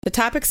The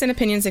topics and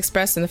opinions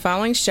expressed in the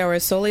following show are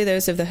solely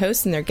those of the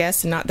host and their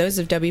guests and not those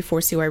of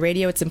W4CY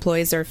Radio, its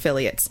employees, or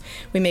affiliates.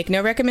 We make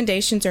no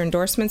recommendations or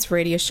endorsements for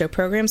radio show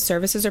programs,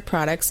 services, or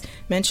products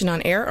mentioned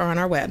on air or on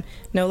our web.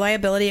 No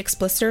liability,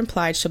 explicit or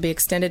implied, shall be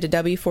extended to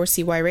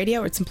W4CY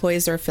Radio, its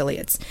employees, or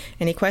affiliates.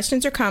 Any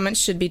questions or comments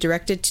should be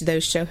directed to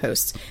those show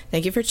hosts.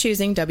 Thank you for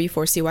choosing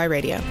W4CY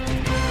Radio.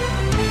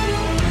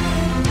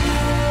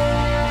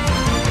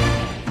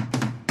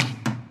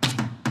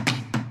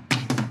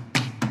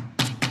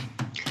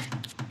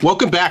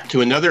 Welcome back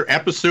to another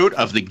episode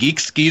of the Geek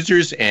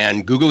Skeezers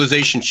and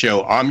Googleization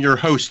Show. I'm your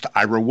host,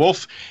 Ira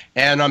Wolf,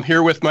 and I'm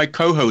here with my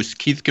co-host,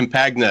 Keith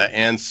Campagna,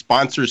 and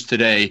sponsors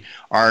today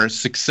are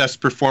Success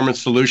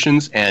Performance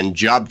Solutions and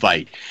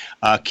JobVite.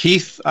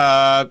 Keith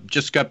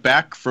just got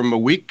back from a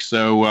week,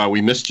 so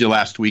we missed you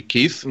last week,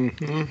 Keith.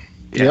 Mm-hmm.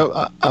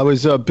 Yeah, I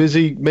was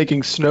busy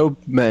making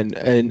snowmen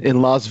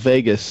in Las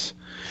Vegas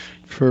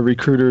for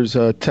Recruiters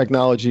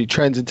Technology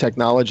Trends and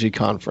Technology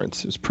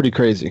Conference. It was pretty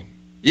crazy.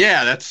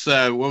 Yeah, that's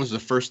what was the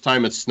first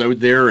time it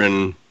snowed there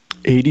in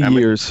 80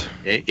 years.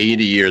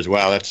 80 years.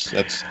 Wow, that's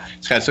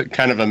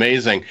kind of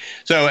amazing.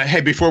 So,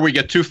 hey, before we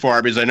get too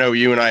far, because I know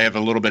you and I have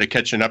a little bit of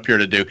catching up here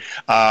to do,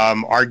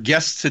 our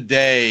guest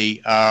today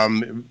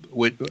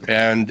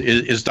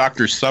is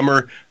Dr.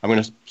 Summer. I'm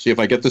going to see if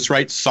I get this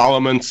right.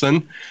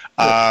 Solomonson.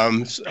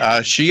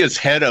 She is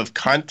head of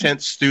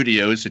content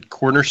studios at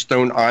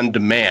Cornerstone On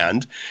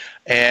Demand.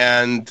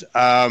 And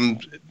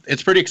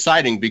it's pretty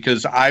exciting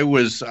because I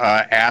was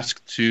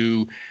asked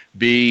to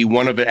be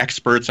one of the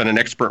experts on an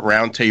expert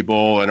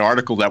roundtable, an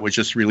article that was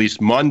just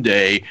released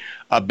Monday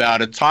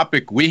about a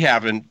topic we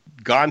haven't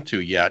gone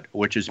to yet,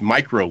 which is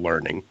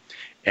microlearning.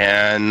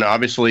 And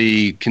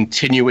obviously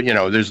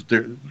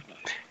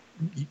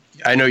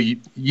I know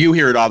you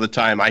hear it all the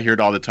time. I hear it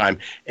all the time.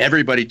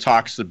 Everybody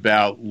talks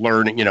about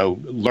learning,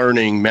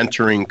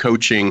 mentoring,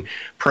 coaching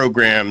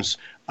programs.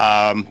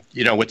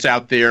 What's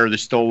out there.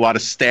 There's still a lot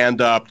of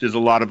stand-up. There's a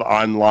lot of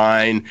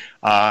online.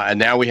 And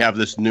now we have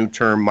this new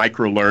term,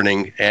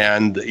 microlearning.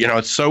 And,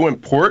 it's so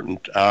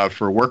important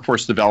for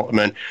workforce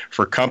development,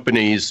 for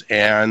companies,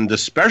 and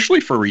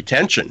especially for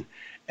retention.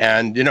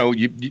 And,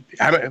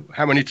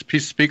 how many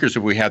speakers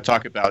have we had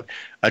talk about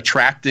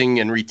attracting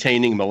and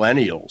retaining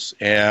millennials?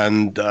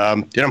 And,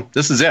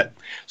 this is it.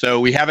 So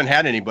we haven't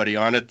had anybody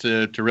on it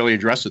to really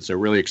address it. So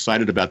really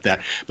excited about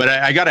that. But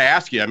I got to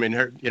ask you,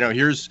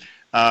 here's...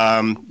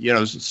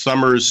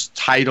 Summer's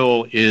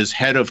title is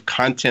Head of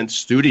Content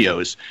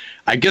Studios.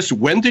 I guess,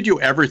 when did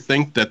you ever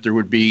think that there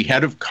would be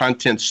Head of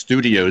Content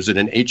Studios in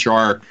an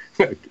HR,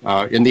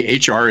 in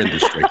the HR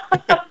industry?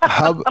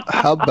 How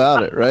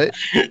about it, right?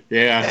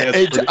 Yeah.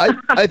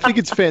 I think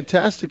it's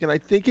fantastic, and I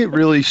think it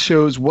really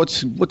shows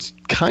what's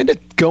kind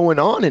of going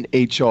on in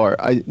HR.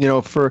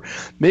 For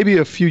maybe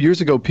a few years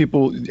ago,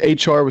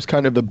 HR was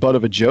kind of the butt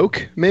of a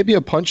joke, maybe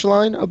a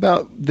punchline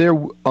about their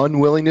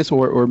unwillingness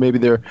or maybe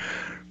their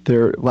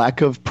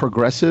lack of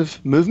progressive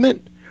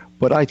movement,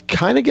 but I'm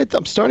starting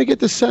to get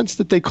the sense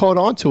that they caught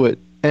on to it,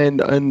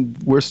 and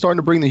we're starting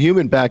to bring the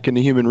human back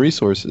into human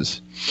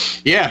resources.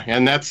 Yeah,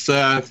 and that's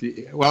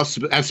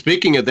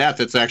speaking of that,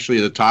 that's actually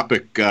the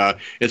topic.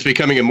 It's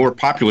becoming a more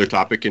popular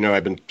topic.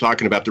 I've been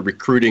talking about the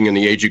recruiting in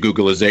the age of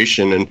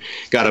Googleization, and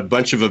got a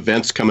bunch of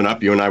events coming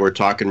up. You and I were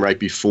talking right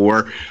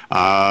before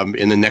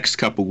in the next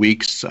couple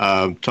weeks,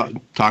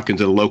 talking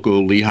to the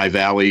local Lehigh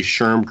Valley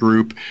SHRM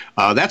group.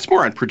 That's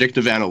more on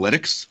predictive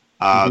analytics,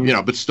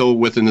 but still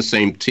within the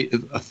same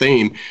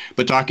theme.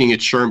 But talking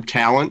at SHRM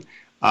Talent.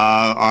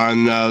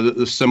 On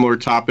the similar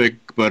topic,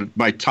 but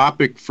my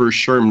topic for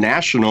SHRM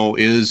National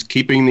is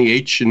keeping the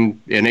H in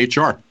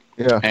HR.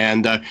 Yeah.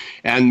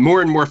 And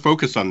more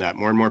focus on that.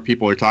 More and more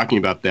people are talking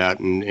about that,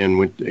 and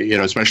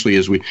especially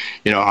as we,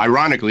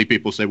 ironically,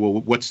 people say,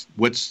 well, what's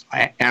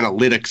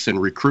analytics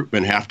and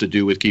recruitment have to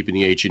do with keeping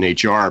the H in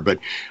HR? But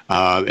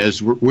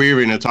as we're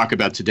going to talk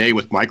about today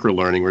with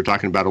microlearning, we're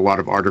talking about a lot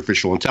of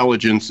artificial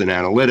intelligence and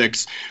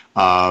analytics,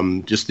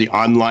 just the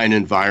online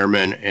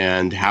environment,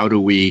 and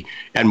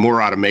and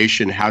more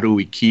automation. How do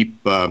we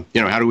keep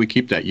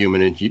that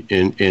human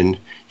in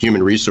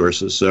human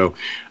resources? So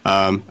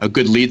a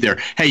good lead there.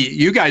 Hey,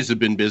 you guys have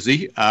been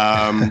busy.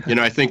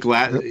 I think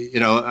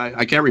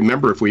I can't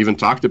remember if we even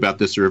talked about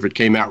this or if it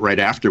came out right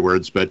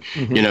afterwards, but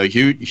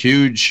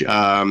huge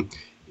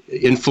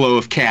inflow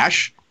of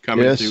cash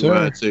coming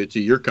to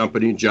your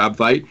company,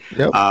 JobVite,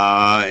 yep.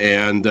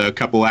 And a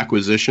couple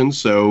acquisitions.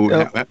 So,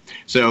 yep.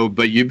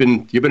 But you've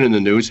been in the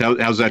news.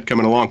 How's that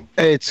coming along?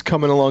 It's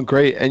coming along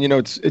great, and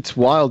it's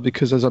wild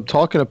because as I'm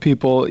talking to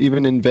people,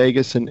 even in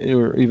Vegas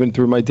or even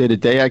through my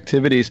day-to-day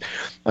activities,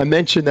 I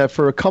mentioned that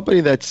for a company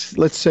let's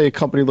say a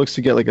company looks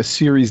to get like a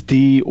Series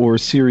D or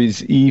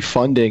Series E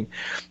funding,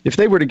 if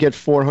they were to get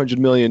 $400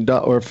 million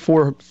or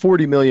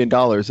 $40 million,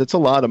 that's a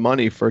lot of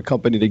money for a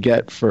company to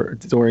get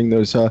during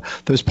those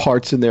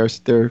parts in their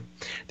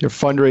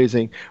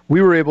fundraising.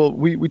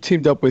 We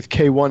teamed up with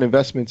K1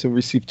 Investments and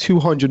received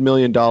 $200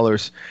 million,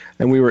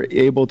 and we were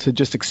able to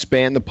just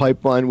expand the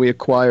pipeline. We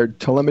acquired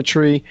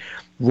telemetry,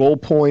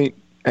 RollPoint,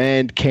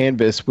 and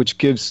Canvas, which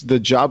gives the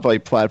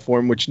JobVite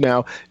platform, which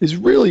now is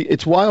really,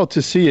 it's wild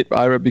to see it,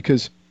 Ira,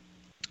 because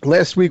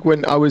last week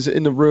when I was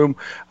in the room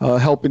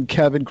helping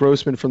Kevin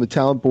Grossman from the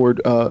Talent Board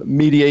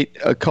mediate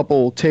a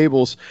couple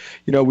tables,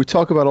 we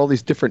talk about all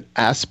these different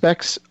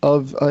aspects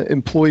of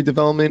employee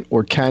development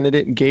or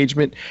candidate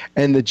engagement.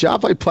 And the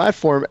JobVite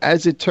platform,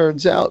 as it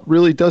turns out,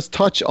 really does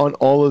touch on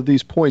all of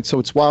these points. So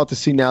it's wild to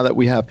see now that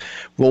we have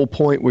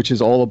RollPoint, which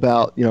is all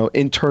about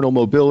internal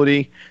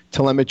mobility.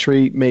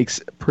 Telemetry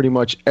makes pretty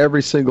much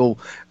every single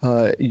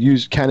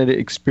used candidate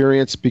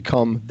experience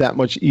become that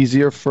much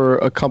easier for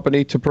a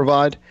company to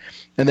provide.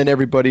 And then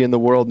everybody in the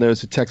world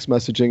knows that text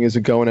messaging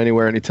isn't going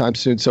anywhere anytime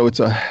soon. So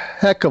it's a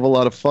heck of a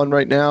lot of fun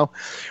right now.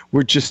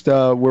 We're just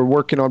we're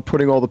working on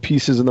putting all the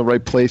pieces in the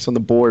right place on the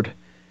board.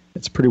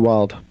 It's pretty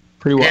wild.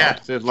 Yeah,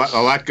 there's a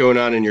lot going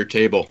on in your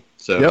table.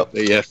 So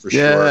yeah, for sure.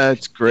 Yeah,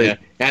 it's great.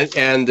 Yeah.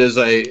 And as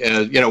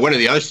one of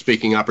the other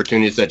speaking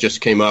opportunities that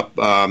just came up,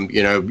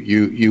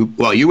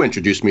 you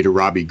introduced me to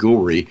Robbie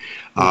Gulry,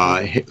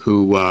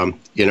 who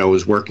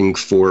was working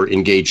for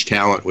Engage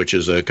Talent, which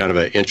is a kind of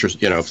an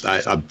interest.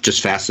 I'm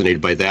just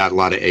fascinated by that. A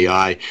lot of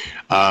AI,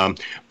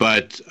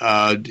 but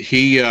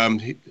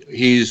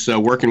he's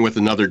working with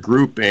another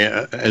group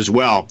as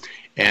well,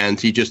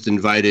 and he just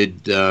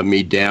invited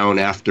me down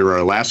after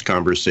our last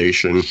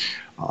conversation.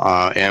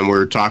 And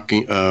we're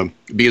talking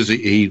because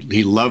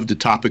he loved the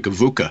topic of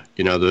VUCA,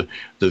 the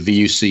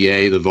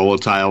VUCA, the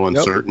volatile,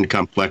 uncertain,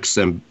 complex,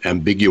 and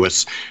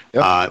ambiguous,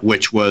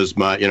 which was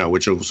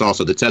which was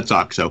also the TED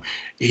Talk. So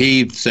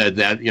he said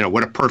that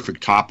what a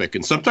perfect topic.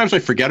 And sometimes I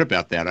forget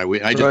about that. We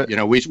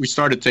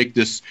started to take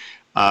this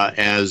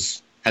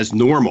as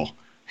normal.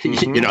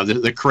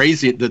 Mm-hmm. the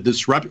crazy, the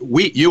disrupt.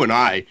 You and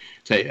I,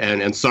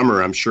 and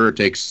Summer, I'm sure,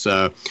 takes.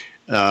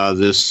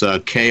 This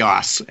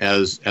chaos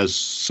as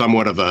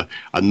somewhat of a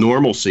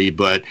normalcy,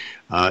 but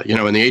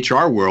in the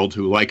HR world,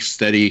 who likes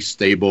steady,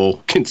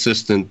 stable,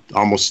 consistent,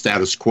 almost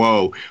status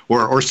quo,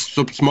 or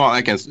small,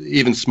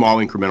 even small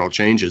incremental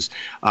changes,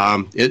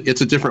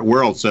 it's a different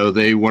world. So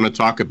they want to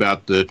talk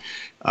about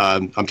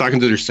I'm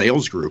talking to their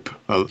sales group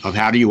of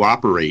how do you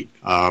operate,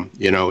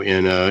 in a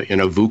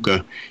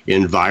VUCA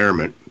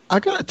environment. I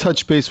got to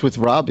touch base with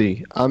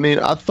Robbie. I mean,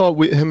 I thought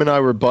him and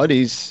I were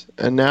buddies,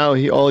 and now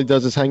all he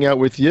does is hang out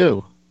with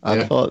you.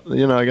 I thought,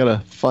 I got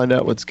to find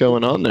out what's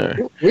going on there.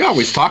 We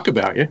always talk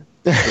about you.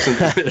 Well,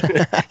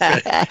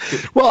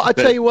 I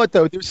tell you what,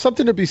 though, there's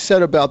something to be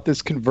said about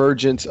this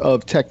convergence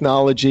of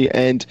technology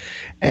and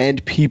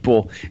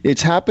people.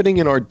 It's happening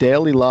in our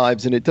daily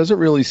lives, and it doesn't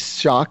really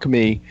shock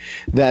me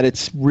that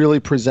it's really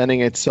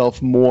presenting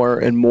itself more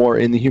and more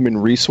in the human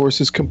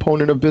resources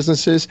component of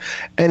businesses.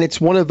 And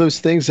it's one of those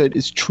things that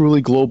is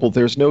truly global.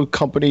 There's no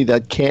company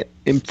that can't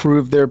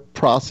improve their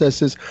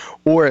processes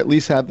or at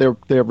least have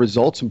their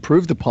results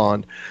improved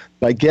upon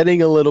by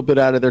getting a little bit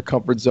out of their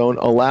comfort zone,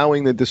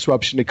 allowing the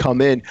disruption to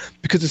come in,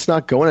 because it's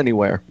not going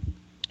anywhere.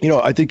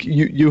 I think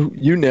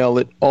you nail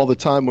it all the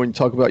time when you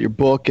talk about your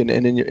book and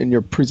in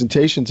your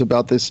presentations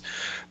about this,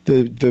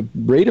 the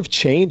rate of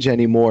change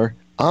anymore.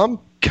 I'm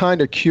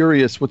kind of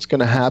curious what's going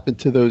to happen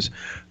to those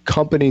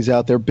companies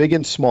out there, big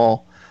and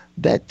small,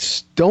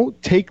 that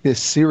don't take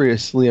this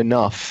seriously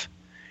enough.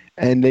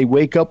 And they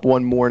wake up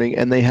one morning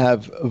and they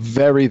have a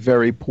very,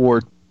 very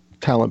poor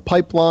talent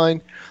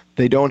pipeline.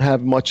 They don't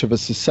have much of a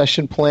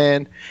succession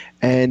plan,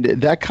 and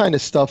that kind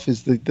of stuff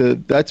is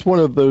that's one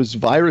of those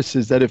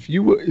viruses that if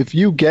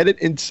you get it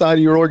inside of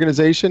your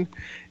organization,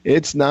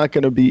 it's not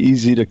going to be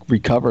easy to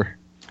recover.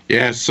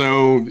 Yeah.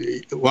 So,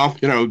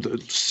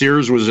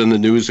 Sears was in the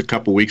news a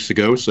couple weeks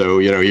ago. So,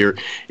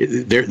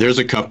 there's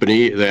a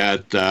company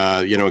that,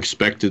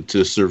 expected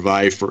to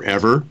survive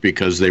forever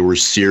because they were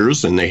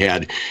Sears and they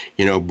had,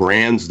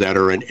 brands that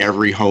are in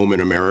every home in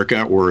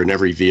America or in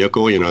every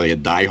vehicle. They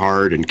had Die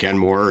Hard and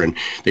Kenmore, and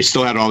they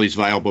still had all these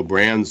viable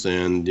brands,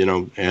 and,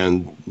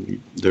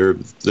 and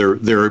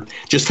they're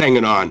just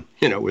hanging on,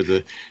 with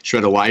a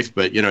shred of life.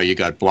 But, you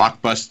got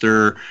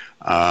Blockbuster,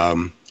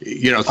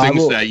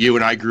 things that you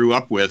and I grew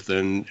up with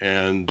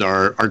and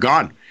are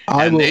gone.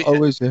 Go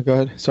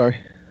ahead. Sorry.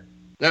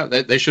 No,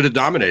 they should have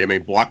dominated. I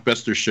mean,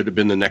 Blockbuster should have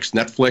been the next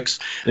Netflix.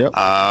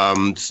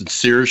 Yep.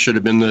 Sears should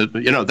have been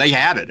they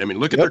had it. I mean,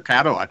 look at their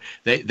catalog.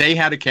 They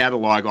had a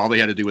catalog. All they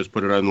had to do was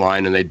put it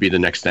online and they'd be the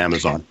next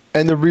Amazon.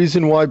 And the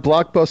reason why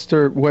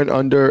Blockbuster went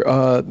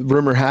under,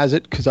 rumor has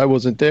it, because I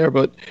wasn't there,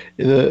 but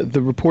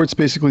the reports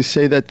basically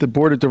say that the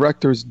board of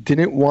directors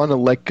didn't want to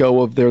let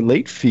go of their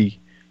late fee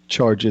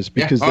charges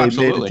because they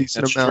made a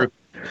decent amount.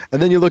 True.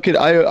 And then you look at,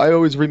 I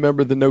always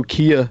remember the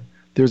Nokia.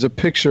 There's a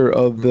picture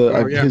of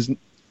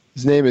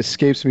his name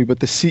escapes me,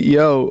 but the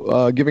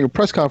CEO giving a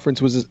press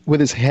conference was with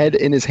his head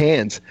in his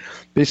hands,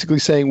 basically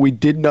saying we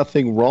did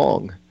nothing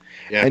wrong.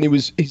 Yeah. And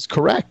he's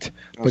correct.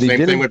 But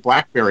same thing with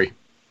BlackBerry.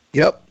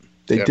 Yep.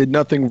 They did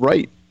nothing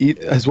right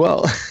as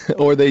well,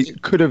 or they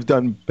could have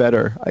done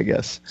better, I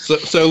guess.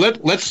 So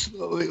let's.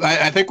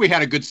 I think we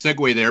had a good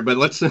segue there, but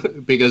let's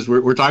because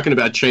we're talking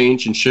about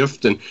change and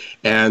shift, and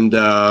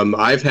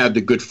I've had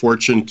the good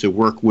fortune to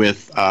work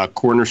with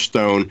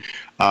Cornerstone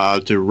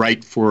to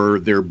write for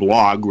their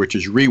blog, which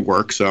is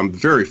Rework. So I'm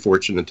very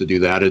fortunate to do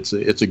that. It's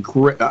a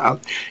great.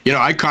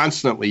 I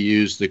constantly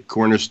use the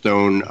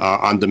Cornerstone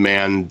on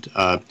demand.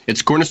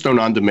 It's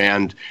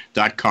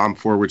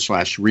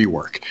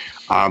cornerstoneondemand.com/rework.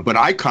 But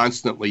I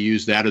constantly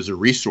use that as a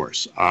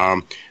resource.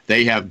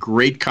 They have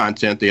great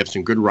content. They have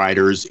some good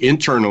writers.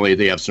 Internally,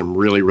 they have some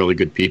really, really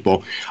good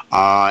people.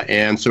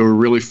 And so we're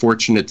really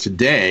fortunate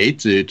today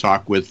to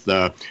talk with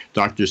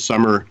Dr.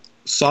 Summer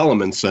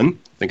Solomonson. I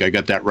think I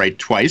got that right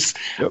twice.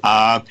 Yep.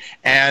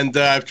 And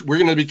we're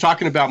going to be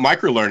talking about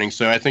microlearning.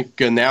 So I think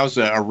now's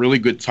a really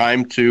good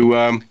time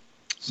to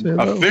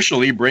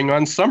officially bring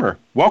on Summer.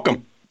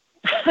 Welcome.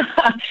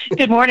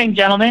 Good morning,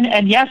 gentlemen.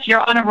 And yes,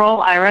 you're on a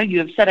roll, Ira. You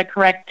have said it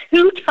correct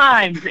 2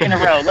 times in a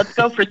row. Let's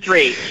go for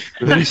 3.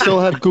 We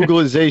still have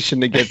Googleization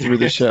to get through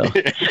the show.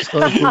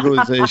 Still have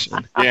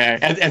Googleization. Yeah,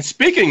 and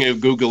speaking of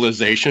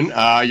Googleization,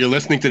 you're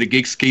listening to the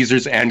Geeks,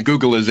 Geezers, and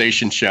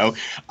Googleization show.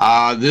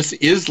 This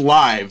is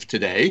live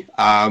today.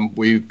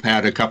 We've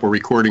had a couple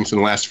recordings in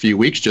the last few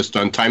weeks just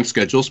on time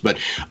schedules, but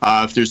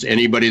if there's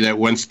anybody that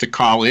wants to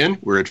call in,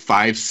 we're at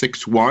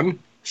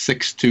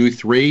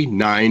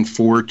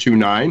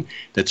 561-623-9429.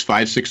 That's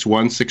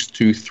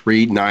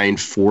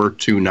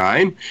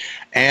 561-623-9429.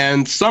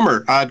 And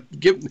Summer,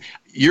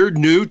 you're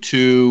new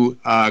to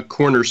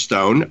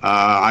Cornerstone.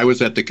 I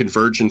was at the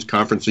Convergence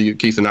conference.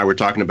 Keith and I were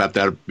talking about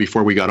that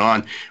before we got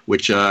on,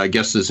 which I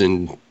guess is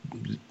in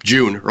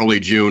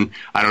early June.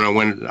 I don't know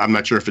when. I'm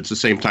not sure if it's the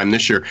same time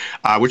this year,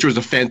 which was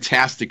a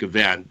fantastic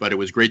event. But it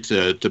was great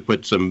to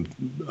put some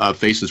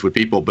faces with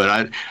people.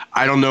 But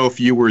I don't know if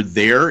you were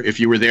there.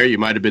 If you were there, you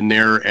might have been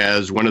there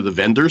as one of the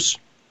vendors.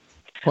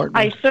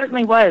 I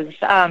certainly was.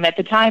 At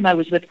the time, I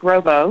was with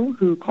Grovo,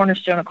 who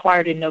Cornerstone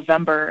acquired in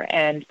November,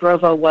 and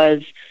Grovo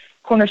was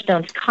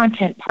Cornerstone's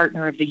Content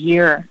Partner of the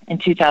Year in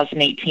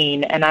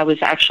 2018. And I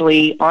was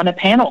actually on a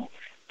panel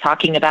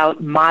talking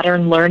about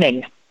modern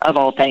learning, of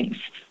all things,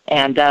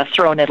 and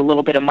throwing in a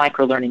little bit of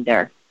microlearning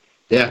there.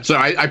 Yeah, so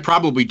I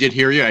probably did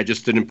hear you. I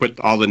just didn't put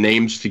all the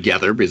names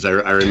together because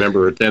I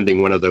remember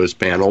attending one of those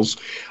panels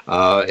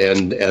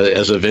and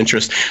as of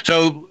interest.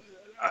 So,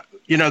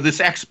 this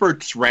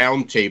experts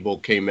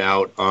roundtable came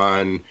out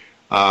on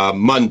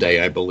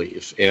Monday, I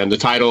believe, and the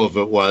title of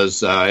it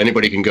was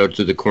anybody can go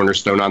to the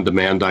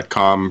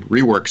cornerstoneondemand.com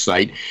rework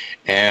site,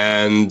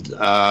 and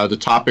the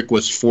topic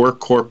was 4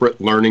 corporate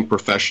learning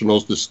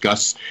professionals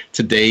discuss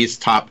today's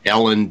top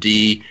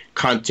L&D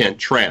content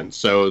trends.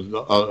 So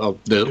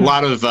there's a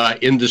lot of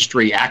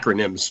industry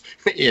acronyms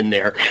in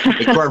there.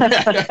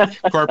 The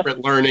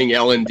corporate learning,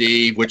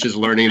 L&D, which is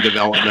learning and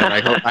development.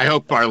 I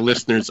hope our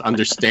listeners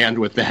understand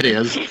what that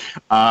is.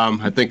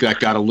 I think that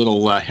got a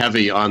little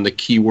heavy on the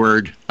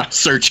keyword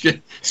search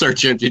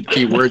engine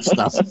keyword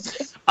stuff.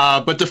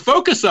 But the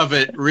focus of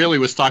it really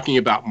was talking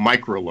about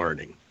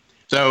microlearning.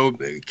 So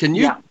can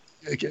you,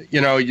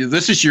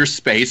 this is your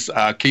space.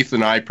 Keith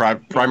and I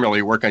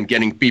primarily work on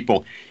getting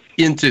people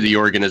into the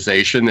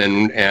organization,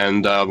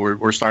 and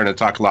we're starting to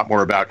talk a lot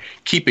more about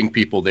keeping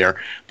people there.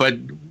 But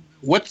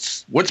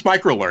what's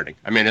microlearning?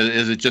 I mean,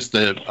 is it just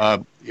a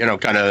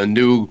kind of a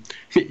new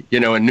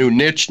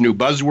niche, new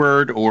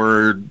buzzword,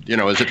 or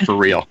is it for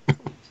real?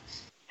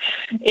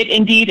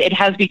 It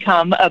has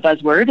become a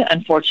buzzword.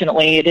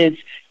 Unfortunately, it is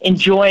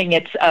enjoying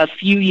its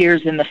few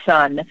years in the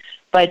sun.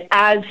 But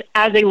as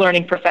a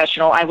learning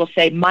professional, I will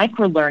say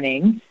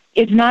microlearning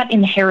is not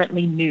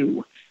inherently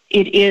new.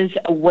 It is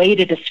a way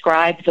to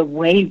describe the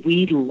way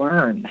we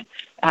learn.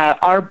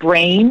 Our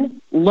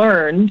brain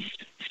learns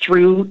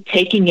through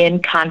taking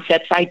in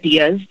concepts,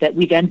 ideas that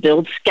we then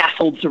build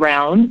scaffolds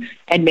around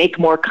and make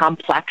more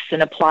complex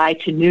and apply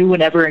to new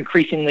and ever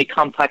increasingly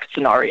complex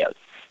scenarios,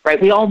 right?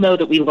 We all know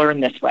that we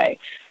learn this way.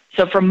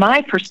 So from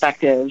my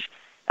perspective,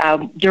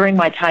 during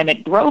my time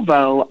at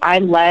Grovo, I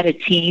led a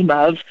team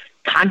of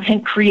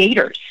content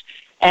creators,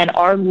 and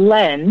our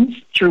lens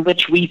through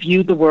which we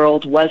viewed the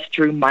world was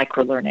through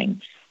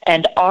microlearning.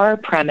 And our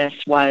premise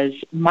was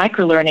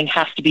microlearning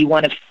has to be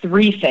one of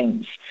 3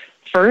 things.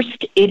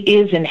 First, it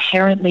is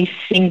inherently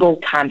single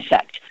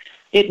concept.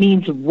 It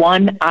means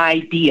one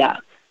idea,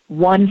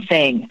 one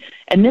thing.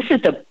 And this is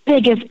the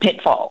biggest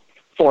pitfall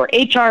for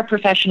HR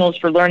professionals,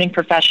 for learning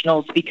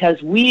professionals,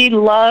 because we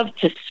love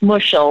to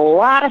smush a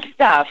lot of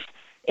stuff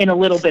in a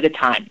little bit of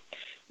time.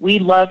 We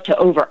love to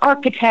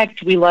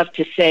over-architect. We love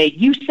to say,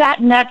 you sat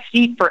in that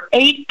seat for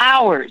 8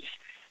 hours,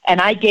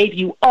 and I gave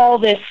you all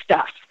this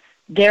stuff.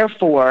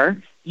 Therefore,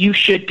 you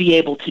should be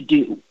able to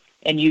do,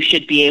 and you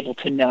should be able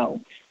to know.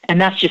 And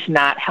that's just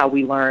not how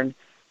we learn.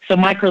 So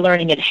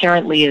microlearning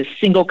inherently is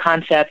single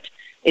concept.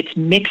 It's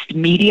mixed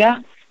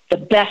media, the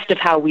best of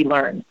how we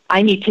learn.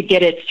 I need to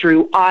get it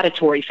through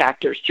auditory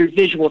factors, through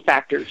visual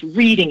factors,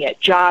 reading it,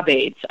 job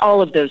aids,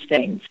 all of those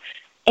things.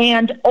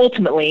 And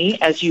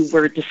ultimately, as you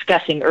were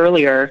discussing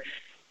earlier,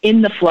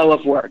 in the flow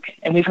of work.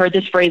 And we've heard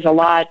this phrase a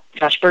lot.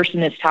 Josh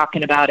Bersin is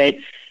talking about it.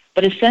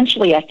 But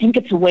essentially, I think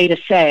it's a way to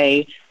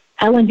say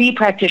L&D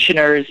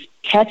practitioners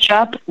catch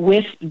up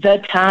with the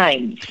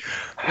times.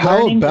 How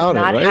Learning about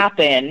does not it, right?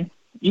 happen.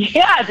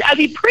 Yeah, I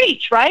mean,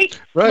 preach, right?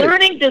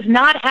 Learning does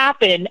not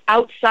happen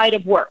outside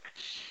of work.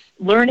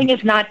 Learning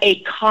is not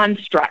a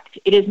construct.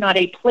 It is not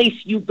a place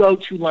you go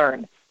to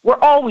learn. We're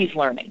always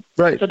learning.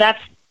 Right. So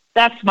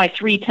that's my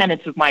 3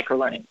 tenets of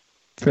microlearning.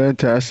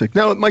 Fantastic.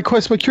 Now, my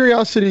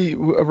curiosity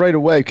right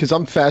away, because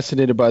I'm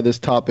fascinated by this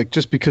topic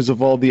just because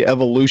of all the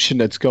evolution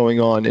that's going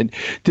on. And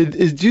do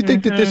you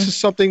think that this is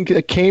something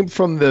that came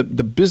from the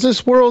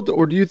business world,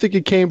 or do you think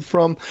it came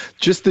from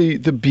just the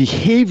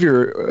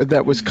behavior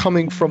that was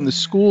coming from the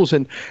schools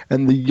and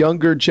the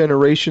younger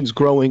generations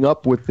growing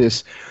up with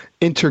this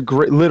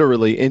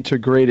literally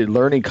integrated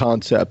learning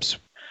concepts?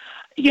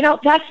 You know,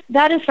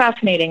 that is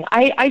fascinating.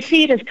 I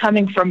see it as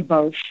coming from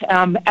both.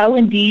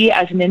 L&D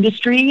as an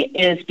industry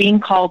is being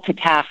called to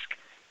task,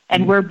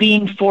 and we're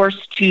being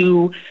forced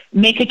to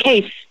make a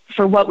case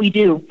for what we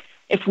do.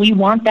 If we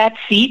want that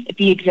seat at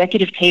the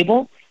executive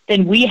table,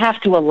 then we have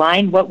to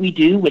align what we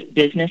do with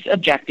business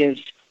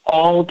objectives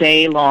all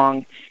day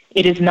long.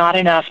 It is not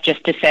enough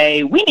just to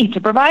say, we need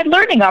to provide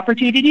learning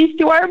opportunities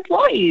to our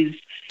employees,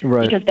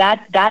 Right. because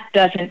that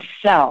doesn't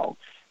sell.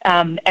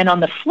 And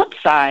on the flip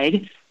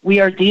side, we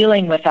are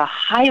dealing with a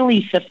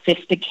highly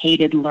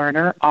sophisticated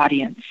learner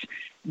audience.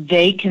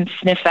 They can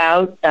sniff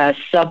out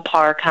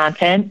subpar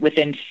content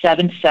within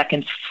 7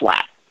 seconds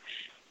flat.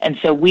 And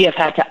so we have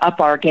had to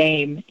up our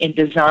game in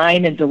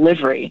design and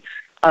delivery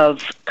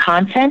of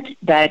content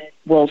that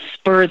will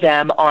spur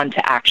them on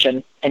to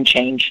action and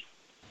change.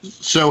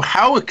 So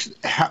how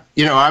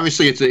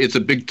obviously it's a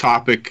big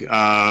topic.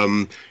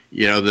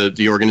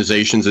 The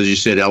organizations, as you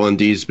said,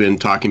 L&D's been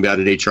talking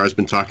about it, HR's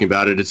been talking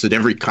about it. It's at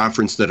every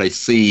conference that I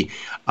see,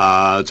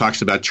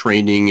 talks about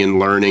training and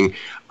learning.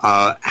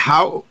 I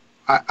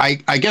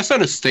guess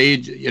on a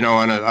stage,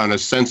 on a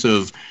sense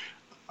of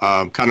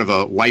kind of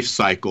a life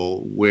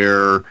cycle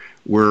where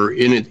we're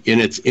in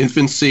its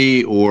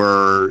infancy,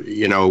 or,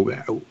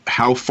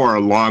 how far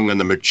along on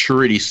the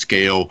maturity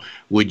scale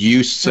would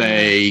you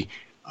say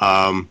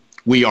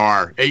we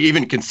are,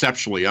 even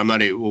conceptually?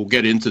 We'll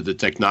get into the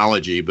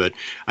technology, but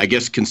I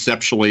guess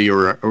conceptually,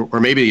 or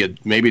maybe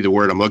the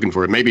word I'm looking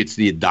for, maybe it's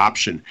the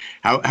adoption.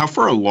 How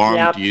far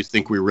along do you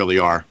think we really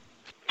are?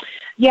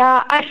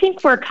 Yeah, I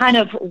think we're kind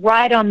of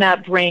right on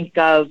that brink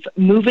of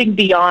moving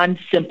beyond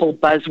simple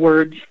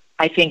buzzwords.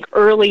 I think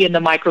early in the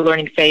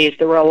microlearning phase,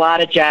 there were a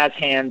lot of jazz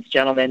hands,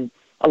 gentlemen,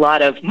 a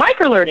lot of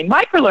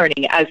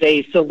microlearning as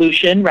a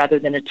solution rather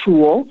than a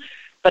tool.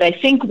 But I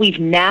think we've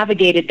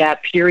navigated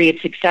that period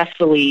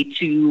successfully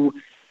to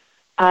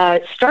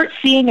start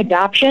seeing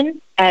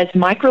adoption as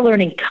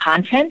microlearning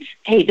content.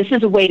 Hey, this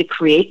is a way to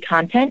create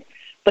content,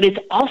 but it's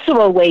also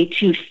a way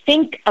to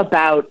think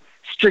about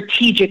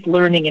strategic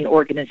learning in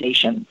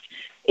organizations.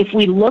 If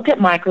we look at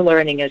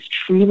microlearning as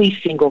truly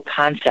single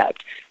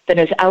concept, then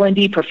as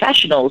L&D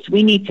professionals,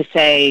 we need to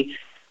say,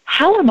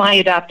 how am I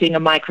adopting a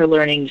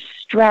microlearning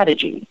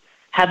strategy?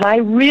 Have I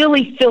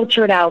really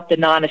filtered out the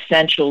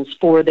non-essentials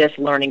for this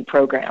learning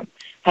program?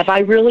 Have I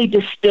really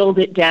distilled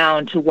it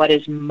down to what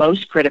is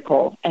most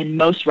critical and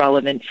most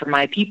relevant for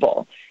my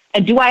people?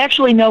 And do I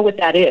actually know what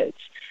that is?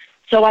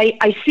 So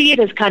I see it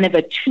as kind of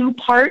a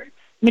 2-part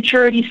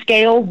maturity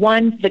scale.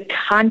 One, the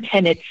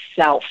content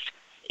itself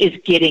is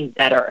getting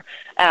better.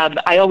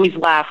 I always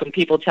laugh when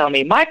people tell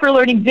me,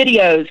 microlearning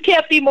videos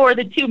can't be more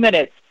than 2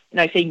 minutes. And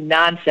I say,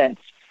 nonsense.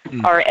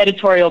 Our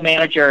editorial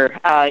manager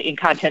in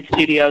Content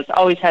Studios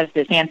always has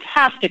this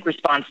fantastic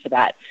response to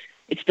that.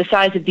 It's the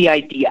size of the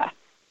idea,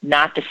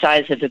 not the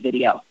size of the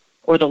video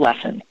or the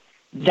lesson.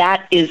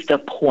 That is the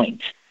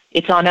point.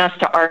 It's on us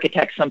to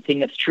architect something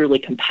that's truly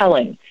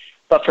compelling.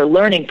 But for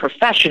learning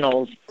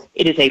professionals,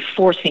 it is a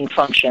forcing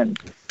function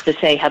to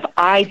say, have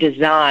I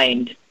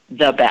designed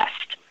the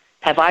best?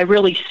 Have I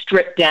really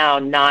stripped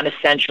down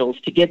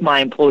non-essentials to give my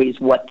employees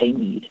what they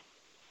need?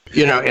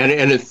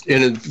 And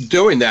in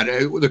doing that,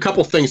 a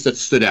couple things that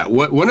stood out.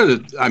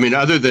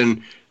 Other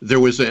than there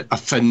was a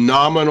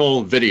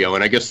phenomenal video,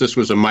 and I guess this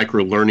was a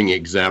microlearning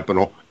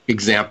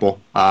example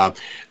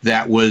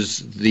that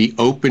was the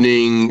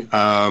opening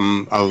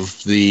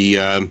of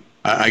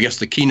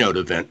the keynote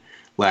event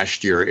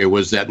last year. It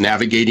was that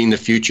Navigating the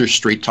Future,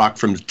 Straight Talk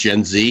from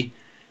Gen Z.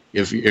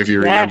 If you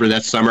remember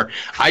that summer.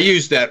 I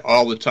use that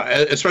all the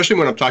time, especially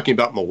when I'm talking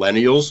about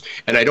millennials,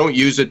 and I don't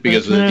use it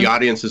because the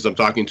audiences I'm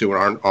talking to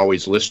aren't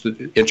always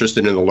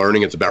interested in the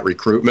learning. It's about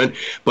recruitment,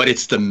 but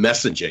it's the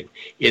messaging.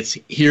 It's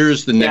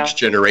here's the next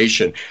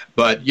generation.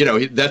 But,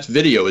 that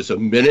video is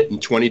 1 minute and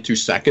 22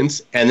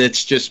 seconds, and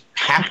it's just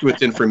packed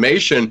with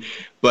information.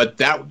 But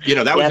that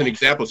was an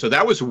example. So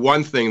that was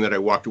one thing that I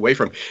walked away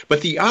from. But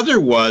the other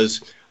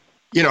was,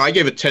 I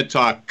gave a TED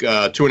Talk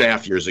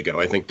 2.5 years ago.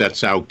 I think that's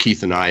how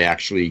Keith and I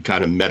actually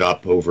kind of met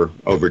up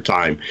over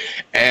time.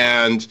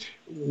 And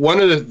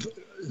one of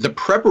the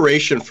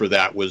preparation for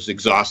that was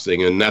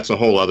exhausting, and that's a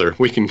whole other,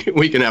 we can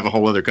have a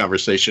whole other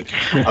conversation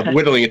of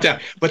whittling it down.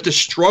 But the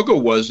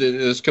struggle was, and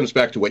this comes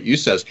back to what you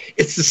says,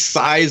 it's the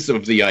size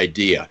of the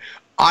idea.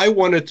 I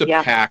wanted to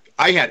pack,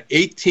 I had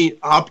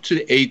up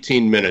to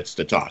 18 minutes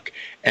to talk,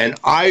 and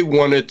I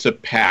wanted to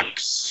pack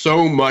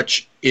so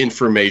much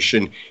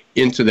information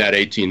into that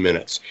 18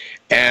 minutes.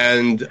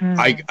 And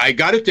I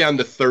got it down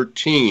to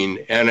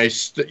 13, and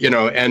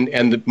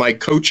my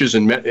coaches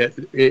and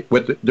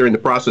during the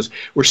process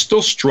were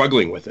still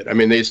struggling with it. I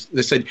mean, they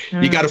said,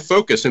 you got to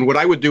focus. And what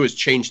I would do is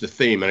change the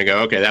theme. And I go,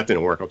 okay, that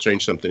didn't work. I'll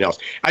change something else.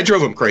 I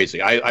drove them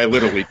crazy. I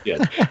literally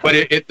did.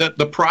 But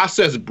the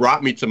process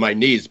brought me to my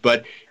knees.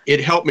 But it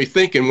helped me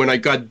think. And when I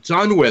got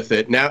done with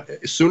it, now,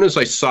 as soon as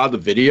I saw the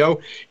video,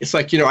 it's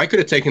like, I could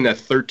have taken that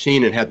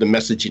 13 and had the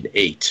message in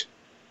 8.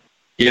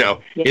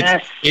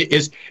 It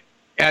is.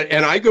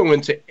 And I go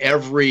into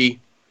every,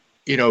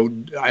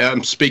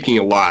 I'm speaking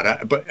a lot,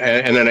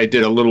 and then I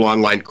did a little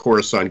online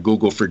course on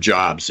Google for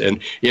Jobs. And,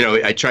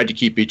 I tried to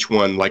keep each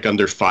one like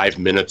under 5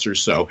 minutes or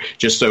so,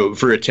 just so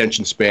for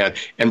attention span,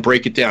 and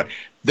break it down.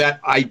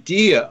 That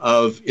idea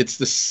of it's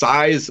the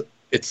size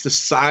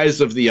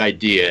of the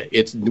idea.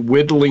 It's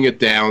whittling it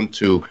down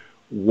to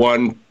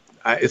one.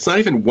 It's not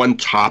even one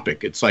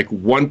topic. It's like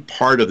one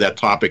part of that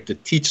topic to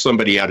teach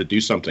somebody how to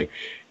do something.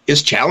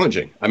 Is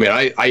challenging. I mean,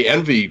 I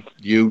envy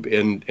you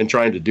in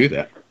trying to do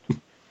that.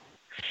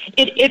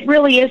 It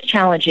really is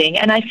challenging.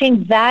 And I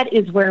think that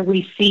is where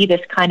we see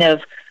this kind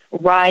of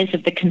rise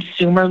of the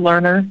consumer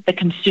learner, the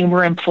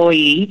consumer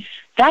employee.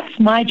 That's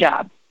my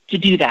job to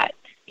do that.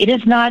 It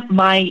is not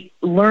my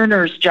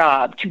learner's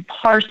job to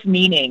parse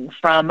meaning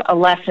from a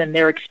lesson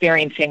they're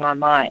experiencing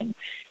online.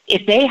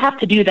 If they have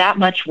to do that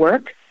much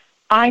work,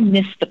 I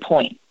miss the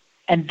point.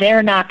 And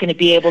they're not going to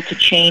be able to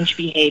change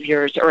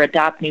behaviors or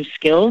adopt new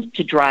skills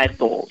to drive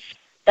goals.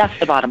 That's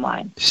the bottom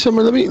line.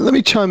 Summer, let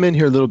me chime in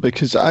here a little bit,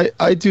 because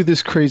I do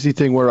this crazy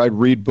thing where I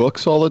read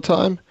books all the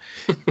time.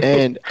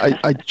 And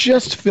I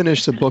just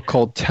finished a book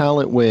called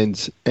Talent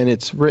Wins, and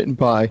it's written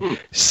by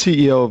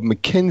CEO of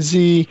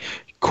McKinsey,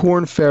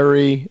 Korn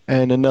Ferry,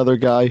 and another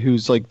guy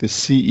who's like the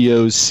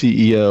CEO's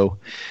CEO.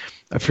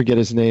 I forget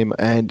his name.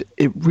 And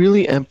it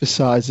really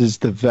emphasizes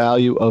the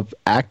value of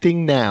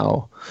acting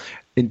now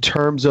in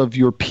terms of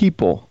your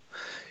people,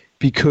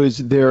 because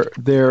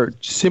they're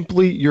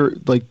simply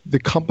the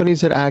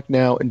companies that act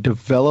now and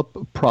develop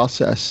a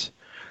process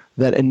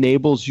that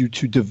enables you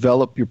to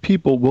develop your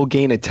people will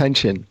gain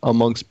attention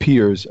amongst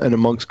peers and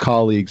amongst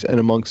colleagues and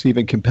amongst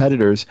even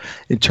competitors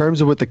in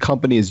terms of what the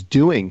company is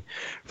doing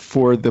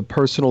for the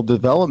personal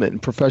development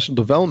and professional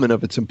development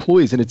of its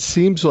employees. And it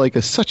seems like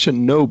such a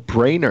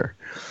no-brainer,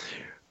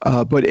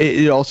 but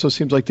it also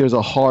seems like it's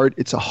a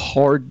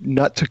hard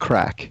nut to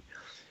crack.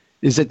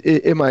 Is it?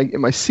 Am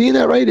I seeing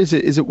that right? Is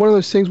it one of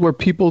those things where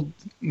people,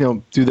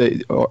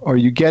 are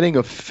you getting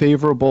a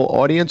favorable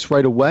audience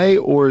right away,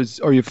 or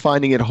are you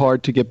finding it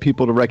hard to get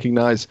people to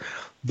recognize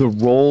the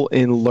role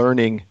in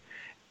learning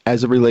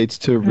as it relates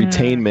to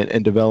retainment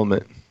and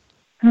development?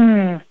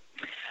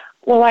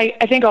 Well, I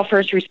think I'll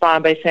first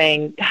respond by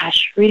saying,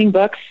 gosh, reading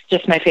books,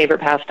 just my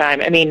favorite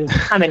pastime. I mean,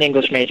 I'm an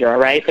English major, all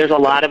right? There's a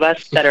lot of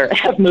us that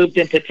have moved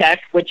into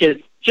tech, which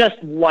is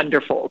just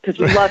wonderful, because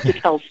we love to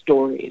tell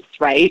stories,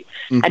 right?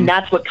 Mm-hmm. And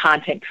that's what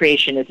content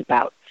creation is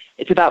about.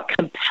 It's about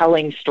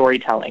compelling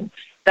storytelling.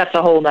 That's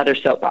a whole nother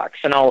soapbox,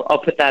 and I'll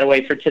put that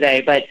away for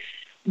today. But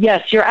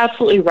yes, you're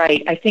absolutely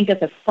right. I think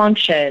as a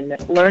function,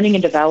 learning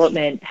and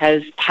development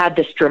has had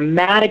this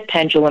dramatic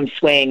pendulum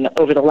swing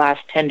over the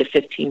last 10 to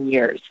 15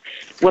 years.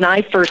 When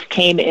I first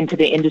came into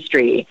the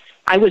industry,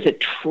 I was a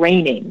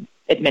training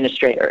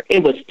administrator.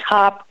 It was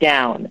top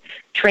down.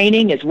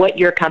 Training is what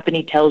your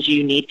company tells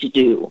you need to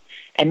do.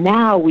 And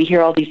now we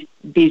hear all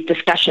these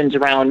discussions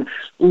around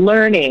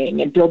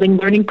learning and building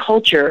learning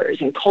cultures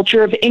and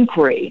culture of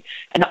inquiry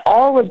and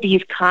all of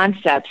these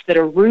concepts that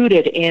are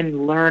rooted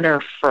in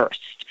learner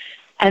first.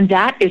 And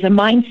that is a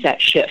mindset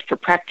shift for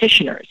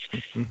practitioners.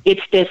 Mm-hmm.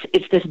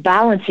 It's this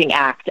balancing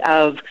act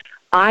of,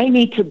 I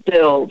need to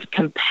build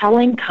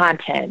compelling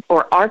content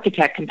or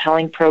architect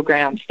compelling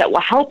programs that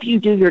will help you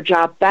do your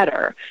job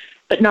better,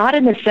 but not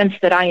in the sense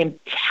that I am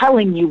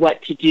telling you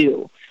what to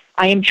do.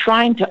 I am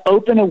trying to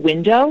open a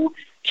window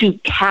to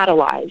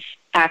catalyze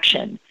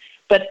action.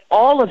 But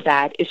all of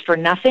that is for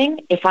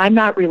nothing if I'm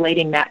not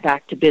relating that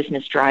back to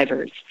business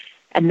drivers.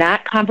 And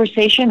that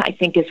conversation, I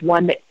think, is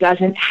one that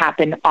doesn't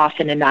happen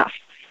often enough.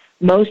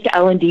 Most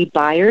L&D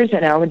buyers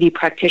and L&D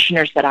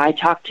practitioners that I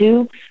talk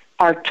to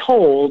are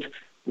told,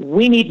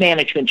 we need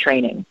management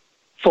training,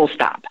 full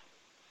stop.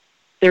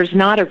 There's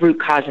not a root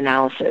cause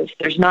analysis.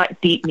 There's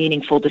not deep,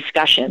 meaningful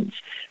discussions.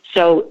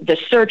 So the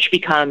search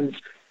becomes,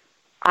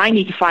 I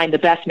need to find the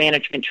best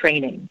management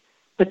training.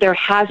 But there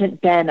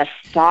hasn't been a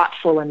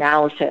thoughtful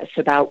analysis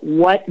about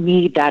what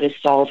need that is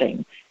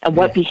solving and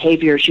what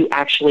behaviors you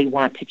actually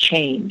want to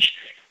change.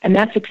 And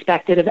that's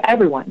expected of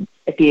everyone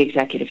at the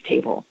executive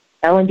table.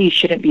 L&D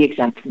shouldn't be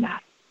exempt from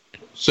that.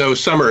 So,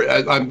 Summer,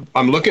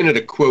 I'm looking at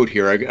a quote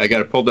here. I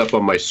got it pulled up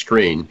on my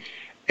screen.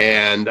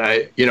 And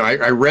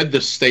I read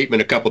this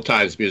statement a couple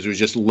times because it was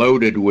just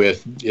loaded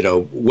with,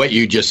 what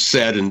you just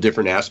said and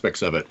different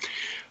aspects of it.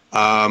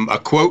 A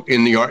quote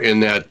in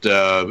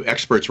that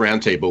experts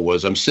roundtable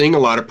was, "I'm seeing a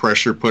lot of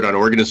pressure put on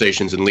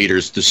organizations and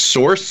leaders to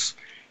source,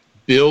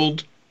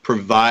 build,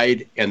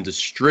 provide, and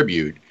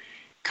distribute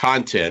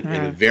content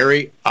in a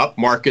very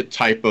upmarket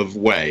type of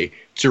way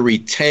to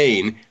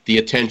retain the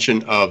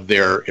attention of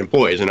their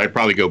employees." And I'd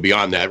probably go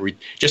beyond that,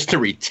 just to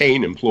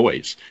retain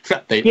employees.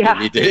 They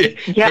need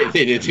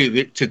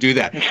to do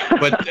that.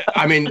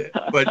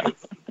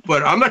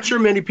 But I'm not sure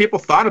many people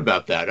thought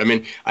about that. I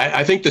mean,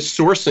 I think the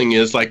sourcing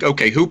is like,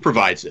 okay, who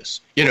provides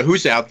this?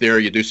 Who's out there?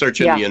 You do search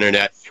on the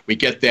internet. We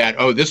get that.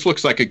 Oh, this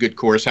looks like a good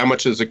course. How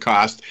much does it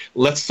cost?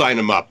 Let's sign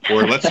them up,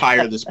 or let's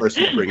hire this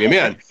person to bring them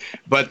in.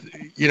 But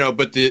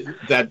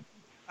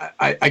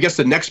I guess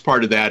the next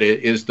part of that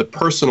is the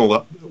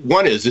personal.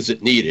 One is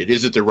it needed?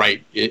 Is it the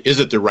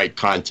right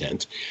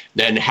content?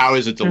 Then how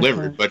is it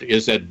delivered? But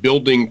is that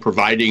building,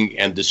 providing,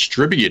 and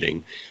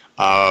distributing?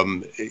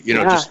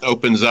 Just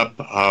opens up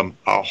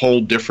a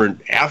whole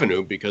different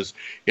avenue, because,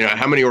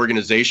 how many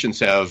organizations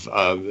have,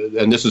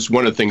 and this is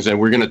one of the things, and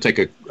we're going to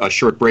take a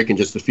short break in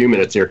just a few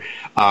minutes here,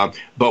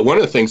 but one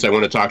of the things I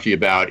want to talk to you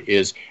about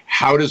is,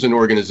 how does an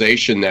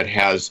organization that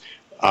has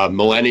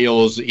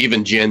millennials,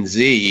 even Gen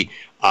Z,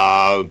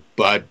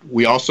 but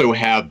we also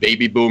have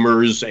baby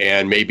boomers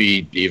and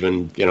maybe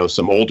even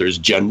some olders,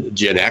 Gen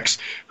X,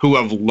 who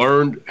have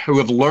learned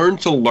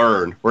to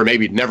learn, or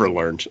maybe never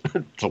learned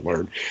to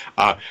learn,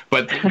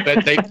 but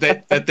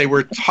that they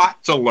were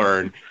taught to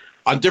learn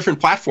on different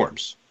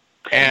platforms.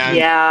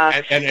 And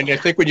I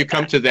think when you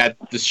come to that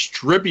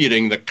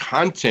distributing the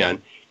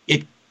content,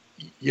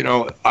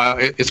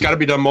 it's got to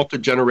be done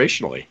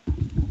multi-generationally.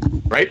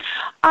 Right?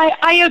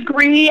 I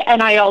agree,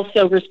 and I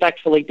also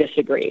respectfully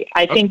disagree.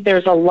 I think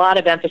there's a lot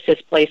of emphasis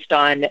placed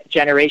on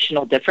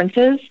generational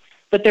differences,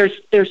 but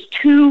there's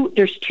two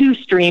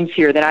streams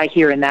here that I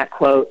hear in that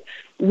quote.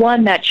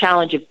 One, that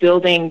challenge of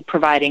building,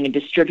 providing, and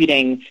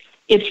distributing.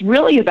 It's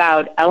really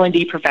about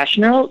L&D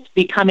professionals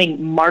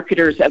becoming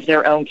marketers of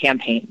their own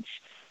campaigns.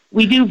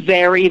 We do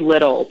very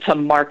little to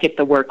market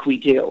the work we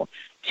do,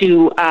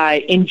 to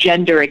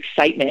engender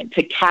excitement,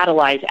 to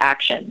catalyze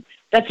action.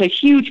 That's a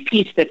huge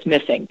piece that's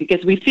missing,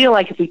 because we feel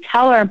like if we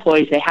tell our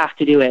employees they have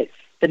to do it,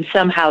 then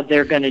somehow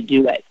they're going to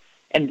do it.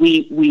 And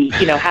we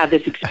have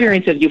this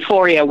experience of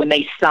euphoria when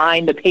they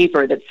signed the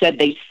paper that said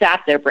they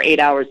sat there for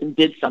 8 hours and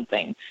did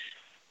something.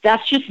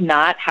 That's just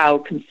not how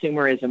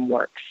consumerism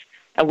works.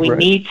 And we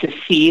need to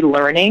see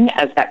learning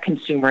as that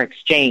consumer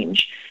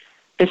exchange.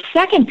 The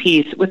second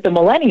piece with the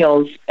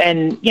millennials,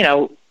 and,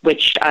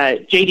 which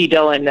J.D.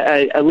 Dillon,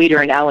 a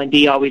leader in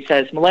L&D, always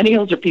says,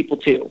 millennials are people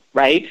too,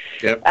 right?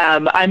 Yep.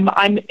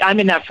 I'm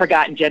in that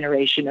forgotten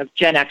generation of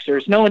Gen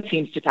Xers. No one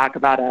seems to talk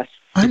about us.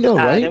 I know,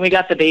 right? Then we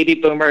got the baby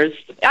boomers.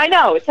 I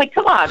know. It's like,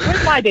 come on,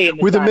 where's my day in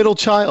the We're sun? the middle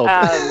child.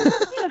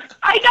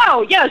 I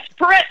know, yes.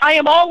 I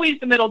am always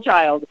the middle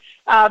child.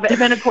 And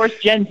then, of course,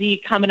 Gen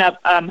Z coming up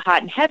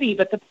hot and heavy.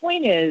 But the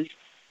point is,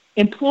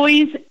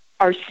 employees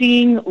are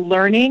seeing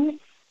learning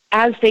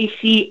as they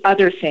see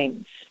other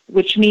things,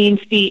 which means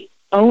the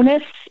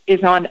onus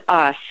is on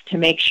us to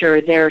make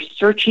sure their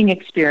searching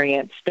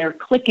experience, their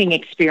clicking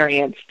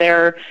experience,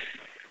 their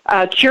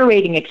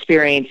curating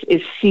experience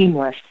is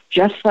seamless,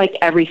 just like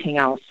everything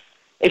else.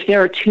 If there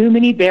are too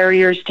many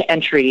barriers to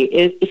entry,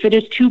 if it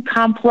is too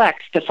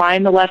complex to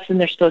find the lesson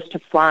they're supposed to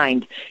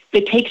find,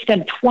 if it takes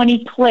them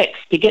 20 clicks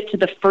to get to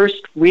the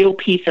first real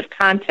piece of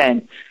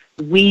content,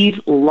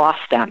 we've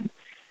lost them.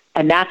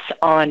 And that's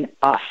on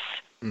us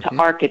to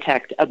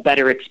architect a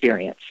better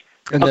experience.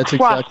 And that's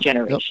across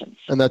generations.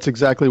 Yep. And that's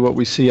exactly what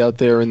we see out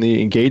there in the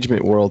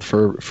engagement world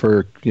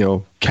for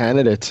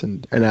candidates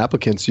and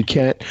applicants.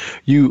 It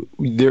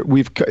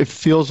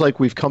feels like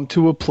we've come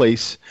to a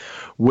place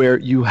where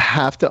you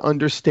have to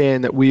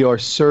understand that we are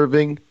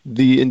serving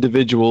the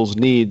individual's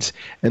needs,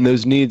 and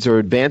those needs are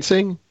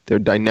advancing, they're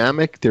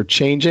dynamic, they're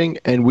changing,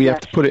 and we have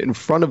to put it in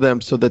front of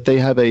them so that they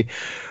have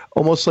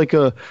almost like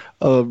a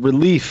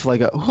relief, like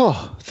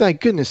oh,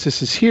 thank goodness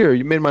this is here.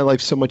 You made my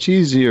life so much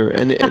easier,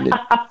 and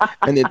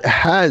it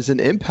has an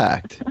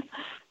impact.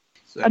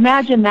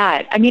 Imagine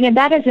that. I mean, and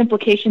that has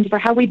implications for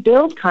how we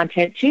build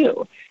content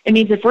too. It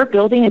means if we're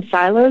building in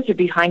silos or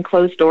behind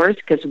closed doors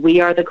because we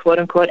are the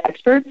quote-unquote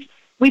experts,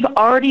 we've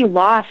already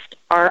lost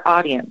our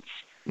audience.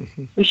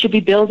 Mm-hmm. We should be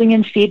building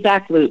in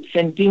feedback loops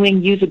and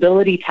doing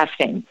usability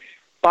testing.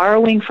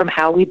 Borrowing from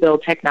how we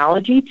build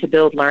technology to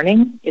build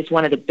learning is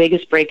one of the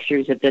biggest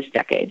breakthroughs of this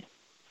decade.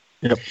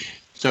 Yep.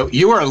 So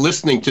you are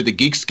listening to the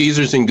Geeks,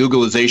 Geezers, and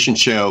Googlization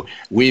show.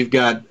 We've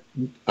got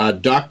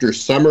Dr.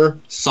 Summer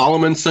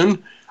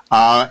Solomonson.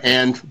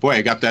 And boy,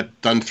 I got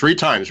that done 3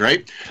 times,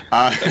 right?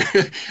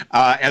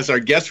 As our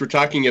guest, we're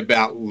talking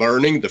about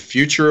learning, the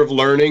future of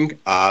learning.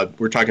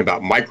 We're talking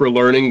about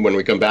microlearning when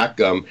we come back.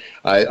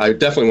 I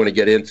definitely want to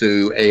get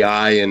into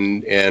AI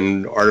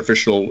and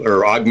artificial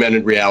or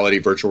augmented reality,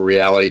 virtual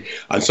reality,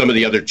 on some of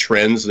the other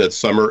trends that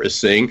Summer is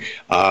seeing.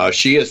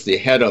 She is the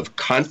head of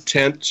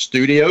content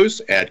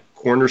studios at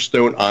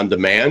cornerstone on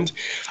demand.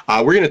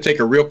 We're going to take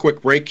a real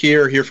quick break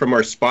here, hear from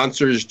our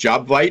sponsors,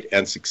 JobVite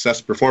and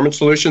Success Performance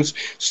Solutions.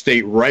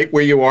 Stay right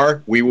where you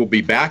are. We will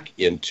be back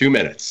in 2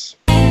 minutes.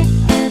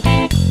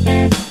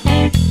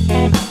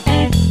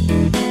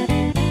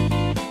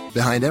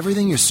 Behind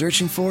everything you're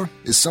searching for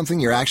is something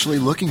you're actually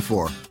looking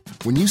for.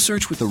 When you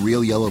search with the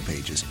real Yellow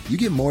Pages, you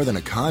get more than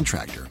a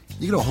contractor.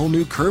 You get a whole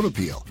new curb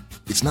appeal.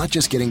 It's not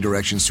just getting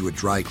directions to a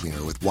dry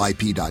cleaner with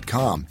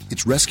YP.com.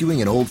 It's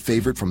rescuing an old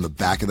favorite from the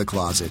back of the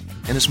closet.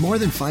 And it's more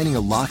than finding a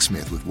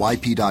locksmith with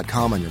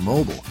YP.com on your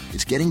mobile.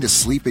 It's getting to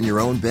sleep in your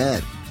own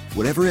bed.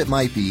 Whatever it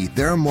might be,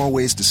 there are more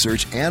ways to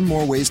search and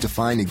more ways to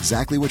find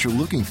exactly what you're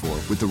looking for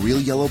with the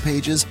real Yellow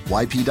Pages,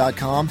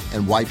 YP.com,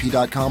 and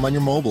YP.com on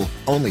your mobile,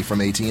 only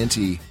from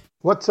AT&T.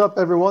 What's up,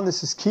 everyone?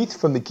 This is Keith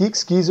from the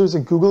Geeks, Geezers,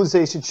 and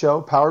Googlization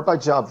Show, powered by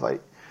JobVite.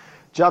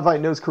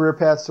 JobVite knows career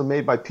paths are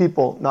made by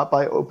people, not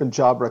by open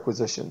job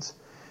requisitions.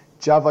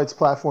 JobVite's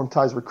platform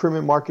ties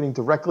recruitment marketing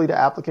directly to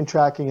applicant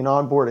tracking and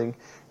onboarding,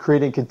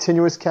 creating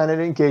continuous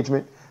candidate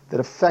engagement that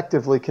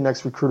effectively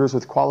connects recruiters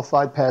with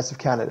qualified passive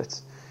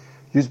candidates.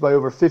 Used by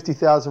over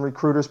 50,000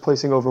 recruiters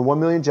placing over 1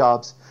 million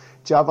jobs,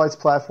 JobVite's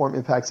platform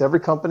impacts every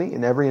company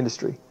in every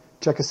industry.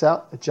 Check us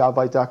out at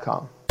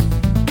jobvite.com.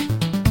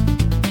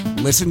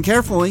 Listen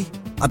carefully.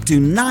 Up to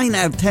 9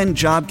 out of 10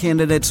 job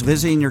candidates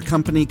visiting your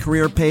company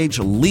career page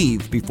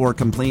leave before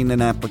completing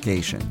an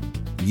application.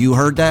 You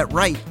heard that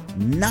right.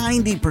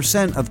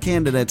 90% of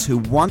candidates who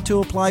want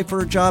to apply for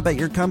a job at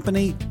your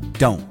company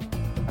don't.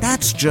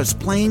 That's just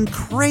plain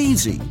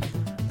crazy,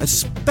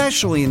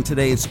 especially in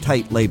today's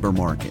tight labor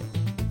market.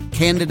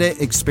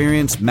 Candidate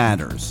experience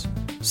matters.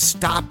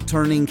 Stop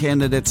turning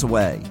candidates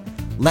away.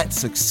 Let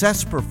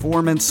Success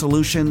Performance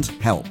Solutions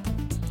help.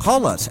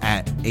 Call us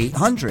at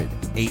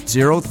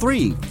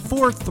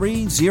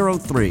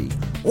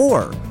 800-803-4303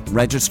 or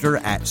register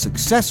at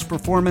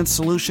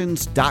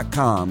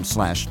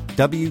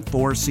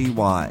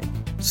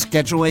successperformancesolutions.com/W4CY.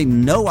 Schedule a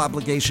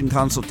no-obligation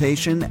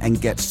consultation and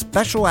get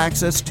special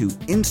access to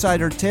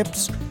insider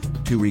tips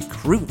to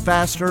recruit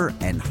faster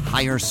and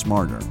hire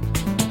smarter.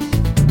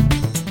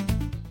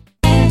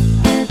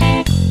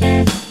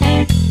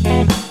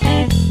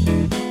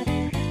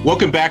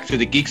 Welcome back to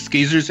the Geeks,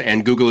 Geezers,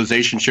 and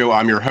Googlization Show.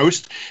 I'm your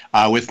host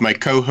with my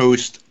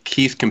co-host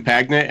Keith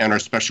Compagna and our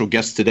special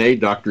guest today,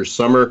 Dr.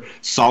 Summer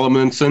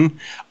Solomonson.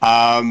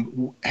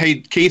 Hey,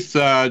 Keith,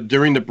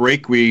 during the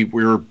break, we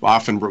were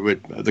often,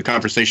 the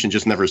conversation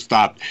just never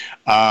stopped.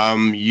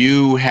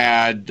 You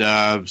had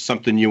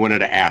something you wanted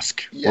to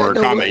ask or a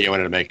comment you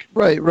wanted to make.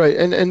 Right.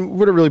 And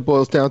what it really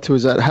boils down to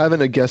is that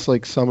having a guest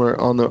like Summer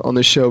on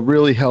the show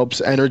really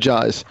helps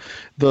energize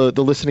the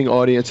listening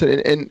audience.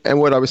 And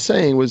what I was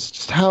saying was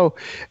just how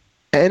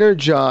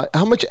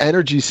much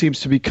energy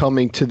seems to be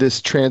coming to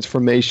this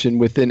transformation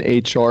within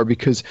HR,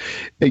 because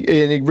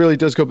it really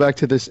does go back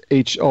to this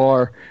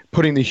HR,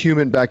 putting the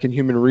human back in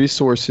human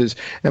resources.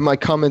 And my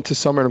comment to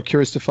Summer, and I'm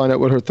curious to find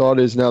out what her thought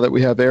is now that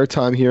we have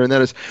airtime here, and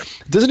that is,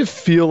 doesn't it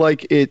feel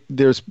like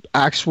there's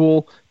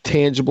actual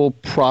tangible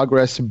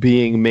progress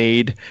being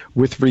made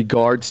with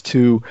regards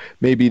to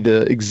maybe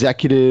the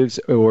executives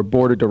or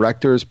board of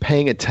directors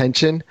paying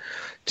attention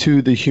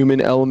to the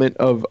human element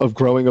of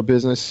growing a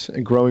business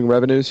and growing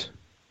revenues?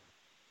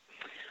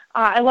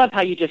 I love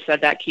how you just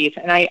said that, Keith,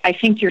 and I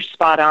think you're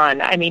spot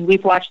on. I mean,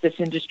 we've watched this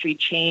industry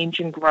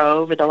change and grow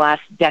over the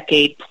last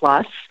decade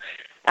plus,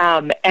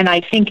 and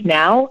I think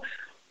now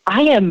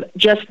I am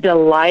just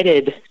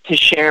delighted to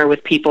share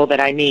with people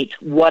that I meet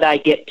what I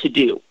get to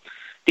do,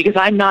 because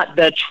I'm not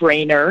the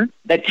trainer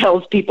that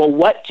tells people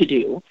what to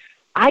do.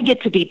 I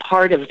get to be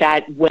part of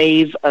that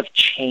wave of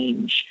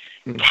change,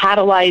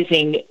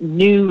 catalyzing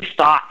new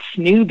thoughts,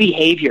 new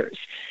behaviors.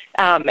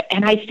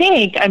 And I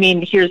think,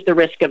 here's the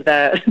risk of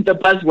the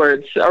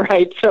buzzwords, all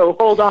right, so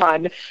hold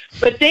on.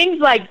 But things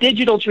like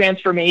digital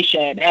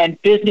transformation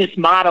and business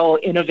model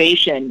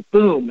innovation,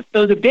 boom,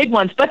 those are big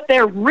ones, but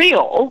they're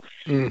real.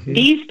 Mm-hmm.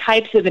 These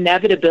types of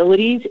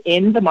inevitabilities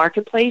in the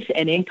marketplace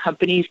and in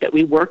companies that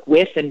we work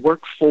with and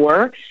work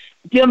for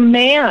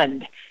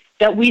demand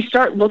that we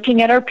start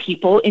looking at our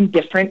people in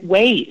different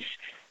ways.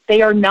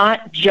 They are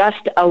not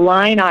just a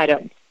line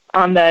item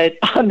on the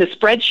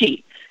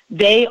spreadsheet.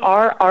 They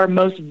are our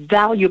most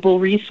valuable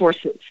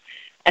resources.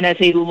 And as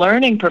a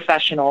learning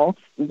professional,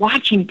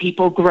 watching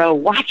people grow,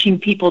 watching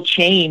people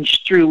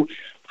change through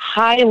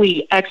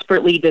highly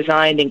expertly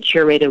designed and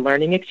curated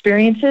learning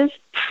experiences,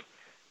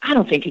 I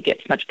don't think it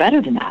gets much better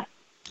than that.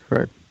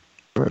 Right.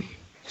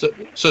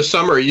 So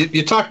Summer,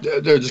 you talked,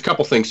 there's a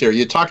couple things here.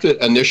 You talked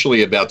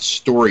initially about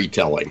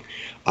storytelling.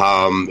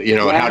 How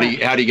do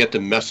you get the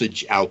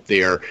message out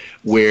there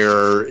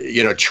where,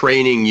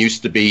 training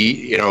used to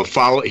be,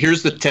 follow,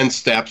 here's the 10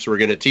 steps. We're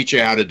going to teach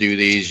you how to do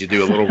these. You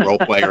do a little role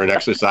play or an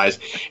exercise.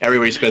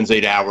 Everybody spends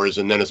 8 hours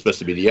and then it's supposed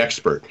to be the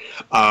expert.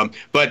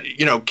 But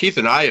Keith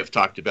and I have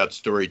talked about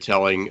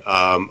storytelling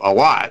a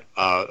lot,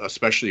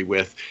 especially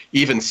with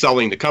even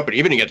selling the company,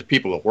 even to get the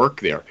people that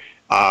work there.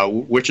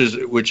 which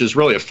is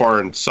really a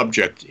foreign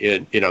subject.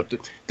 To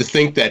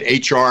think that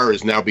HR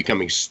is now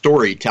becoming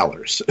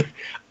storytellers,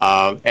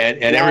 and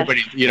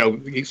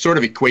everybody sort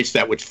of equates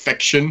that with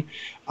fiction.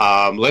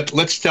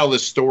 Let's tell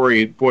this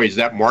story. Boy, is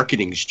that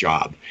marketing's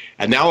job,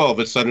 and now all of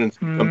a sudden it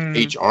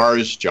becomes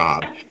HR's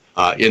job.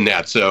 In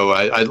that. So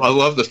I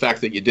love the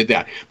fact that you did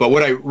that. But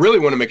what I really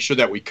want to make sure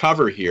that we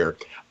cover here,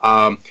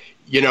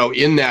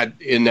 in that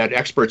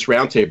experts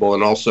roundtable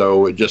and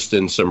also just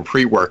in some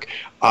pre-work,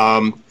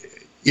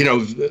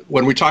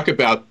 when we talk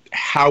about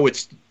how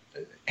it's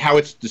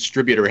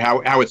distributed or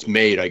how it's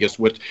made, I guess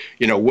what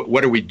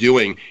are we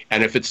doing?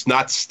 And if it's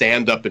not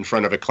stand up in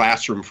front of a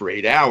classroom for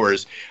 8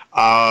 hours,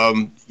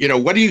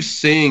 what are you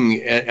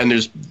seeing? And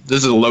this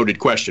is a loaded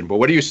question, but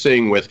what are you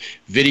seeing with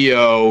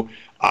video?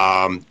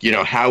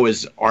 How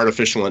is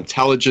artificial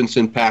intelligence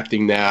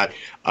impacting that?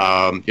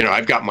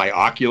 I've got my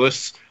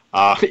Oculus,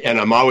 and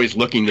I'm always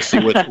looking to see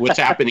what's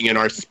happening in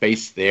our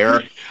space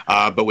there.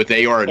 But with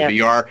AR and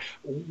VR,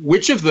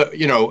 which of the,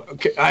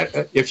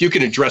 if you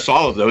can address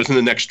all of those in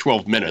the next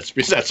 12 minutes,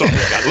 because that's all we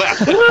got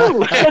left.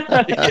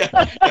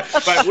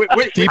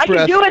 I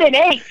can do it in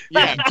 8.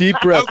 Yeah. Deep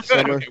breath.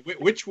 Okay.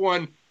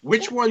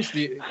 Which ones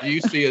do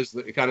you see as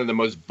kind of the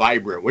most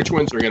vibrant? Which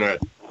ones are going to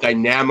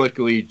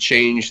dynamically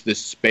change this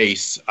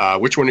space?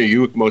 Which one are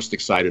you most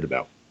excited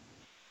about?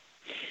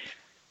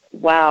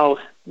 Wow.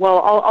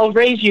 Well, I'll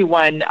raise you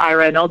one,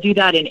 Ira, and I'll do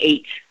that in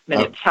 8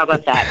 minutes. How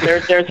about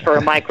that? There's for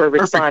a micro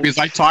response. Because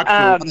I talked.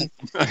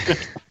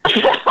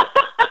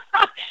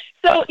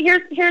 So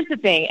here's the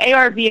thing.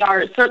 AR,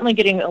 VR is certainly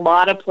getting a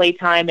lot of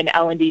playtime in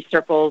L&D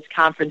circles,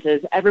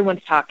 conferences.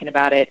 Everyone's talking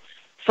about it.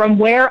 From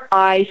where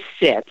I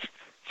sit,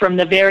 from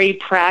the very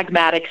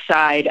pragmatic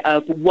side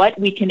of what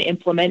we can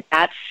implement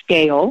at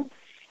scale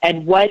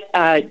and what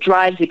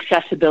drives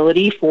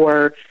accessibility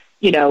for,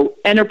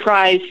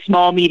 enterprise,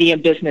 small,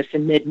 medium business,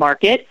 and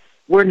mid-market,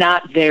 we're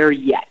not there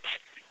yet.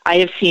 I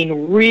have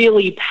seen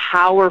really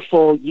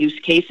powerful use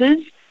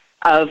cases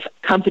of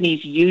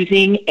companies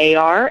using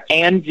AR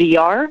and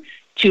VR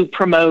to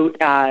promote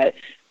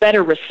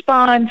better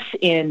response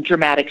in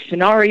dramatic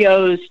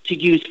scenarios, to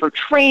use for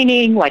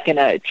training, like in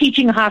a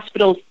teaching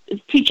hospital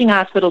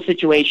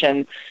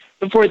situation,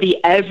 before the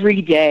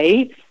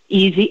everyday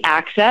easy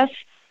access,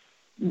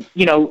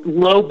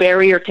 low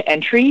barrier to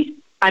entry.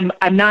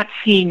 I'm not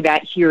seeing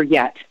that here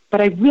yet.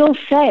 But I will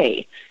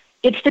say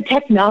it's the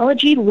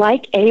technology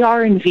like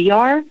AR and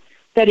VR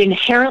that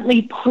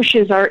inherently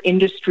pushes our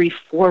industry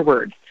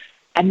forward.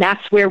 And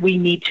that's where we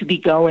need to be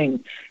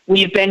going.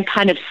 We've been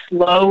kind of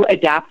slow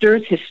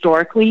adapters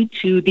historically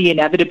to the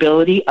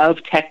inevitability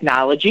of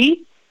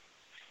technology.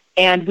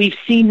 And we've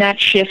seen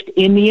that shift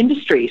in the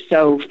industry.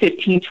 So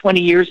 15,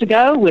 20 years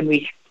ago, when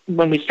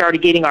we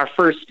started getting our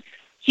first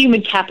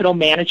human capital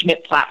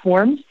management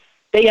platforms,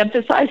 they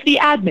emphasized the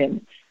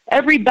admin.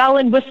 Every bell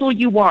and whistle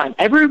you want,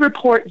 every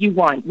report you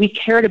want, we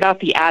cared about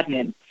the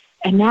admin.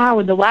 And now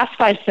in the last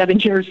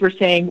 5-7 years, we're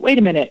saying, wait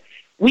a minute,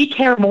 we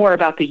care more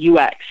about the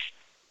UX.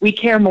 We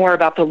care more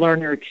about the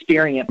learner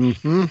experience.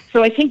 Mm-hmm.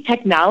 So I think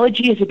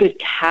technology is a good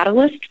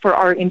catalyst for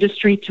our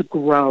industry to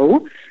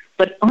grow.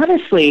 But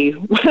honestly,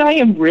 what I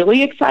am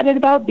really excited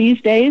about these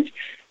days,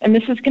 and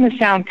this is going to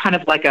sound kind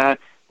of like a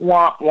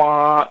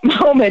wah-wah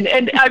moment,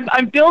 and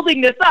I'm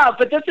building this up,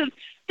 but this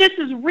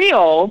is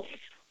real.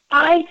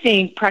 I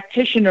think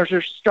practitioners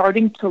are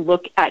starting to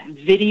look at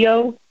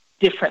video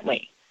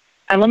differently.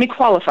 And let me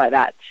qualify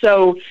that.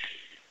 So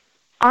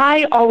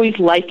I always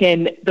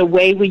liken the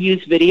way we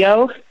use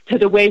video to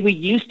the way we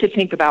used to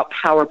think about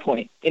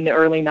PowerPoint in the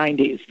early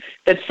 90s,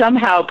 that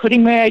somehow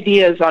putting my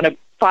ideas on a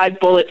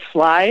 5-bullet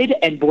slide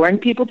and boring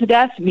people to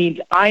death means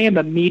I am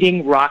a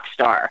meeting rock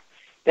star,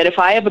 that if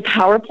I have a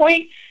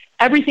PowerPoint,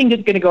 everything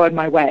is going to go in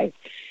my way.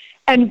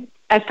 And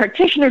as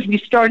practitioners, we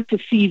started to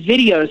see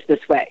videos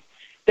this way,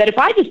 that if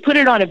I just put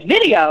it on a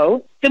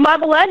video, then my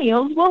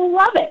millennials will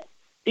love it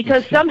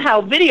because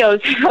somehow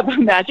videos have a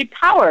magic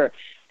power.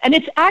 And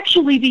it's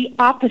actually the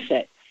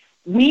opposite.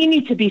 We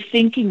need to be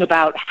thinking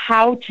about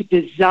how to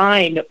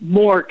design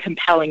more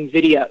compelling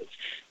videos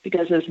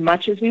because as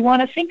much as we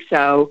want to think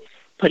so,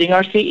 putting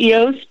our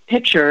CEO's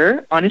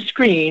picture on a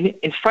screen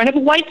in front of a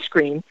white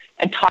screen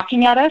and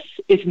talking at us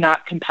is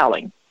not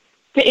compelling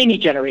to any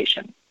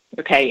generation,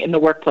 in the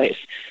workplace.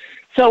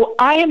 So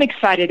I am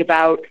excited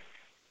about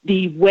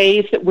the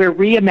ways that we're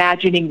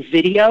reimagining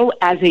video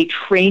as a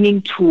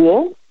training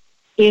tool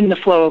in the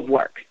flow of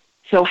work.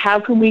 So how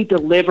can we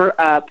deliver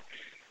up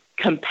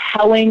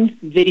compelling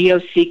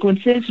video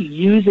sequences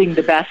using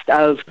the best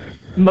of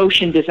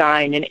motion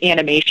design and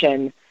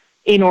animation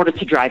in order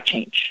to drive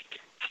change?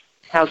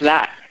 How's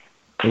that?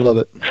 I love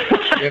it.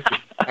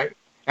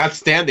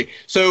 Outstanding.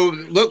 So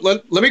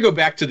let me go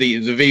back to the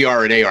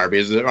VR and AR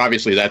because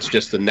obviously that's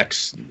just the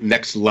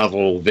next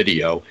level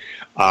video,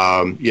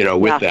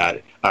 with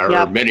that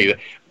or many.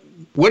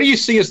 What do you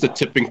see as the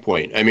tipping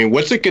point? I mean,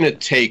 what's it going to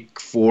take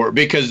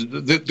because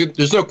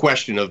there's no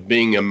question of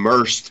being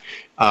immersed.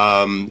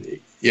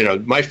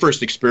 My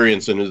first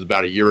experience, and it was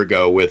about a year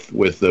ago with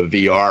the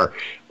VR,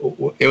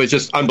 it was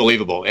just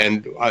unbelievable.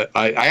 And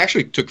I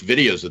actually took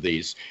videos of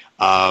these,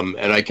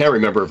 and I can't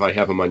remember if I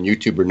have them on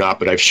YouTube or not,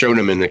 but I've shown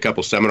them in a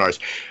couple seminars.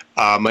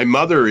 My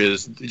mother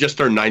is just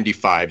turned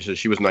 95, so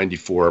she was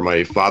 94.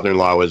 My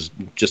father-in-law was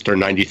just turned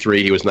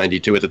 93. He was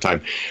 92 at the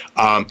time.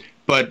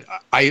 But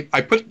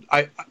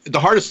the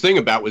hardest thing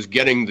about was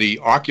getting the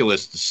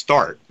Oculus to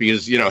start,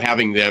 because,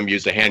 having them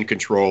use the hand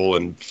control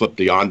and flip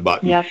the on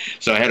button. Yes.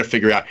 So I had to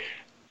figure out.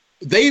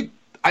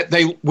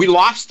 We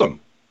lost them.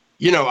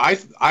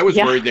 I was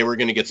worried they were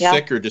going to get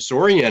sick or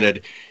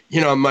disoriented.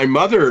 My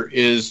mother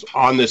is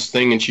on this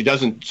thing, and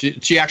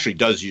she actually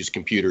does use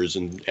computers,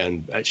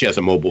 and she has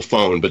a mobile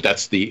phone, but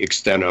that's the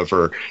extent of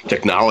her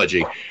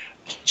technology.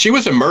 She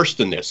was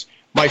immersed in this.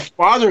 My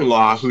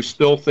father-in-law, who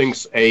still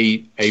thinks a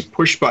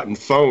push-button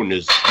phone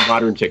is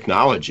modern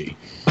technology,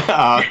 who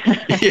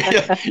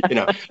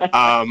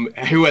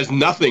has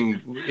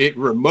nothing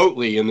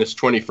remotely in this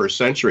 21st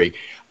century,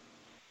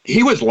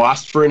 he was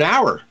lost for an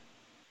hour.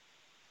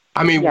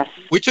 I mean, yes.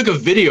 We took a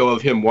video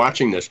of him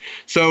watching this.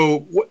 So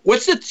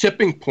what's the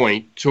tipping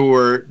point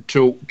to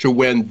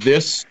when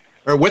this,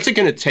 or what's it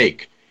going to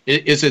take?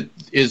 Is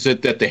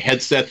it that the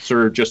headsets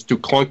are just too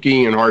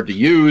clunky and hard to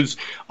use?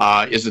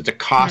 Is it the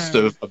cost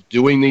of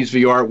doing these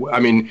VR? I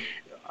mean,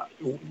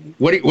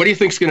 what do you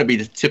think is going to be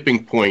the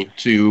tipping point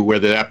to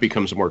whether that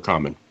becomes more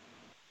common?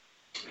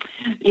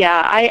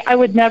 Yeah, I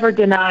would never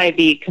deny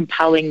the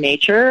compelling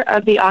nature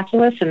of the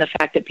Oculus and the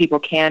fact that people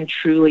can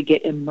truly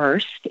get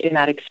immersed in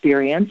that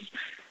experience.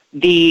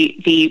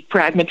 The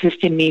pragmatist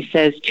in me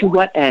says, to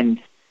what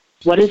end?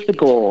 What is the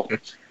goal?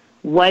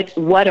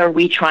 What are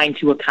we trying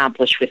to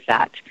accomplish with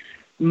that?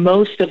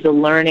 Most of the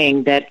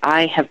learning that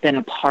I have been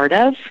a part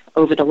of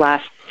over the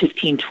last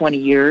 15, 20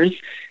 years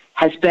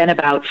has been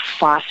about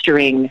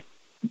fostering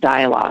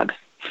dialogue,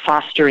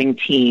 fostering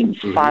teams,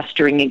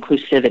 fostering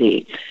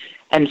inclusivity.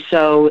 And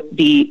so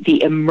the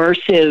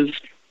immersive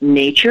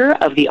nature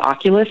of the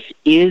Oculus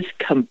is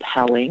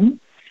compelling,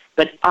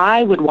 but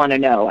I would want to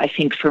know, I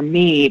think for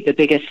me, the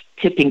biggest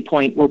tipping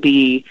point will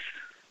be,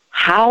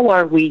 how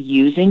are we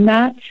using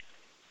that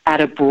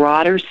at a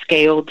broader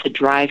scale to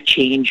drive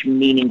change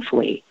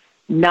meaningfully?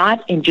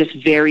 Not in just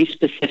very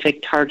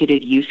specific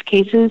targeted use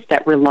cases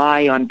that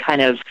rely on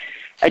kind of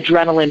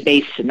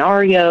adrenaline-based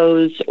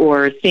scenarios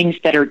or things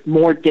that are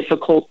more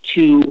difficult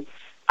to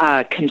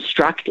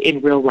construct in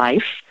real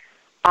life.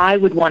 I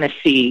would want to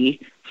see,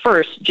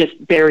 first,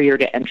 just barrier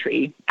to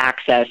entry,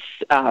 access,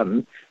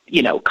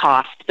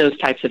 cost, those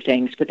types of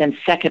things. But then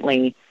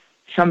secondly,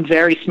 some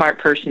very smart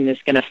person is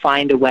going to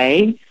find a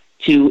way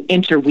to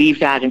interweave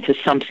that into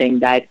something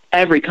that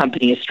every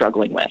company is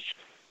struggling with.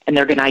 And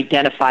they're going to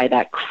identify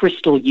that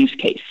crystal use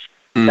case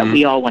that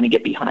we all want to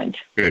get behind.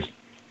 Good.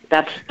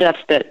 That's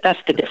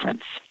the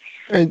difference.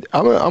 And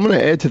I'm going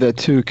to add to that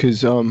too,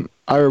 because you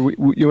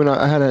and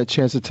I had a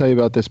chance to tell you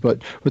about this,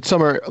 but with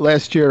summer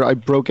last year, I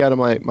broke out of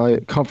my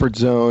comfort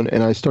zone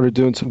and I started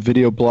doing some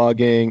video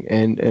blogging,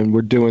 and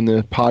we're doing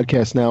the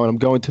podcast now, and I'm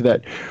going to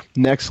that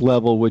next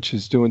level, which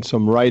is doing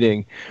some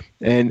writing.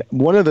 And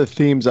one of the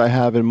themes I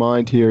have in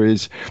mind here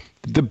is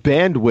the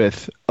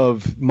bandwidth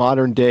of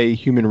modern day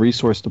human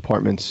resource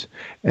departments.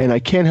 And I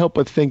can't help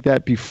but think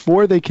that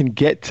before they can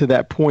get to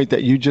that point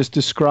that you just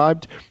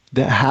described,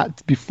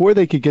 before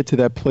they could get to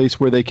that place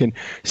where they can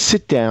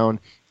sit down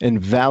and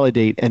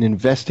validate and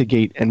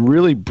investigate and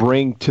really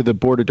bring to the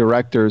board of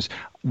directors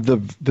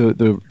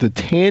the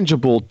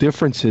tangible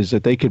differences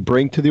that they could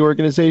bring to the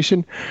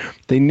organization,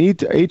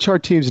 HR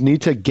teams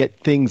need to get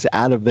things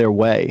out of their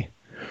way.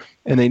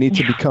 And they need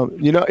to become,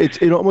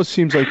 it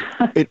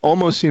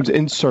almost seems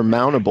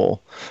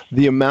insurmountable,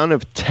 the amount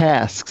of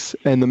tasks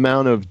and the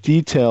amount of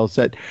details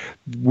that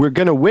we're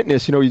going to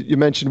witness. You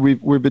mentioned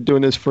we've been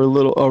doing this for a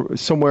little,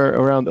 somewhere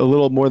around a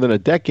little more than a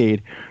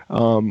decade.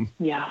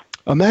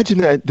 Imagine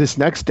that this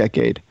next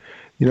decade,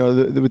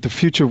 with the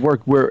future of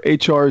work, where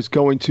HR is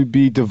going to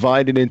be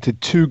divided into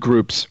two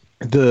groups,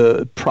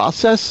 the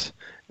process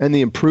and the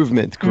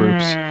improvement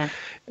groups.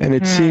 And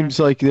it seems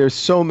like there's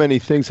so many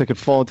things that could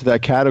fall into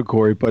that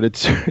category, but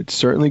it's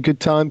certainly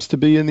good times to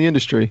be in the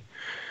industry.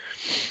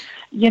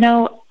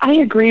 I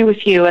agree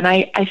with you. And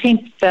I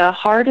think the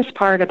hardest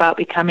part about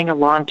becoming a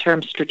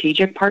long-term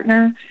strategic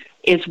partner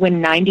is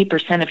when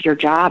 90% of your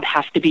job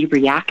has to be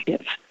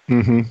reactive.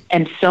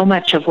 And so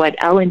much of what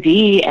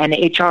L&D and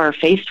HR are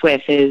faced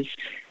with is,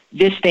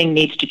 this thing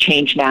needs to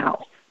change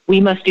now. We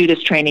must do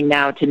this training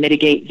now to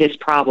mitigate this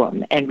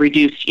problem and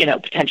reduce,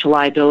 potential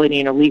liability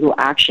and illegal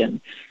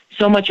action.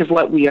 So much of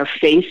what we are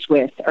faced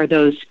with are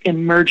those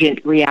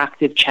emergent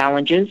reactive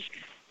challenges,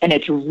 and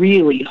it's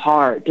really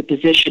hard to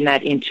position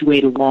that into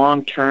a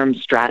long-term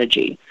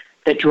strategy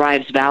that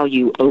drives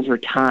value over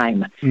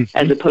time,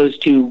 as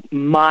opposed to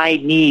my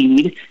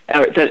need,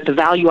 or the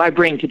value I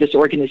bring to this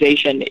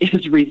organization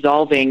is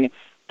resolving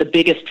the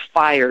biggest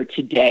fire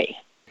today.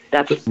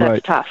 That's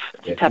right. Tough.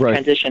 It's a tough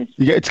transition.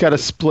 Yeah, it's got to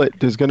split.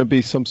 There's going to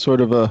be some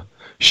sort of a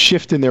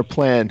shift in their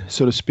plan,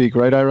 so to speak.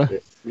 Right, Ira?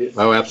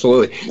 Oh,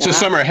 absolutely. Yeah. So,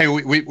 Summer, hey,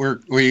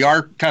 we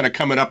are kind of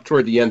coming up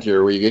toward the end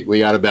here. We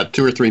got about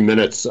 2 or 3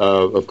 minutes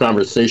of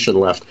conversation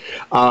left.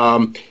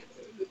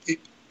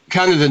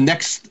 kind of the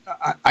next,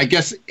 I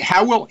guess,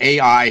 how will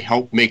AI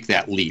help make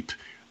that leap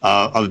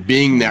of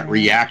being that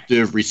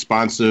reactive,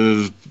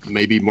 responsive,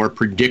 maybe more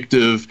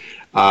predictive,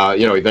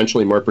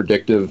 eventually more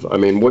predictive? I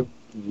mean,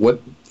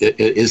 what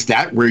is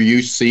that where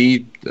you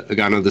see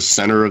kind of the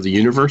center of the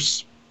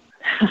universe?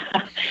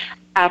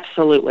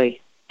 Absolutely.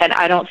 And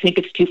I don't think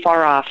it's too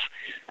far off.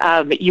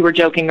 You were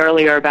joking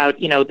earlier about,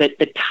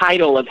 the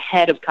title of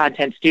head of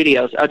content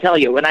studios. I'll tell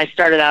you, when I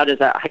started out as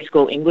a high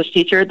school English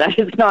teacher, that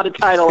is not a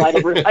title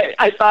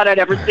I thought I'd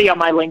ever see on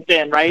my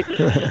LinkedIn, right?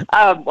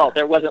 Well,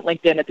 there wasn't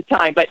LinkedIn at the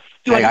time, but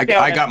I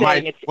got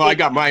mine. I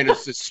got mine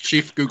as this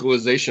chief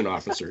Googleization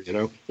officer.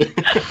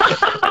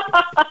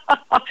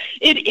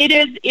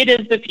 It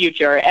is the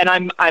future,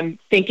 and I'm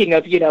thinking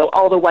of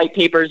all the white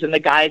papers and the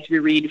guides we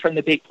read from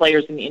the big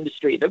players in the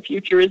industry. The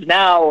future is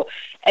now,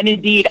 and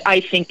indeed,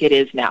 I think it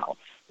is now.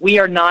 We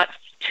are not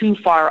too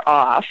far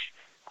off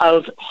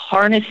of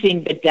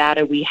harnessing the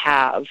data we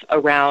have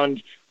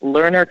around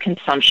learner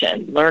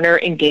consumption, learner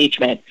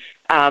engagement,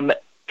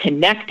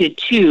 connected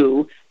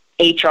to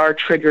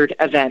HR-triggered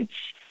events.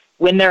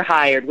 When they're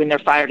hired, when they're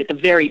fired at the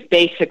very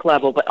basic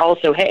level, but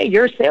also, hey,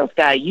 you're a sales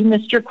guy, you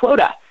missed your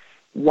quota.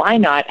 Why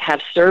not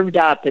have served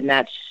up in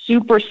that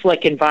super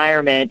slick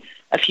environment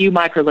a few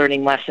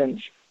microlearning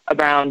lessons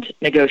around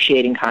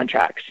negotiating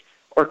contracts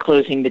or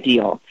closing the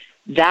deal?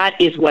 That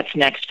is what's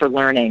next for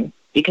learning,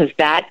 because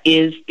that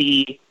is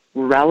the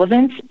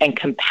relevant and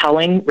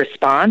compelling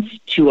response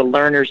to a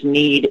learner's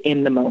need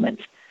in the moment.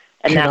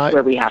 And that's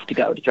where we have to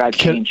go to drive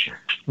change.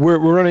 We're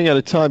running out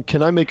of time.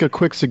 Can I make a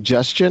quick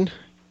suggestion?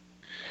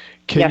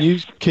 Can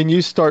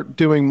you start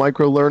doing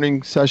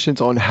microlearning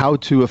sessions on how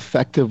to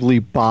effectively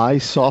buy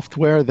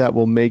software that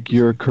will make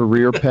your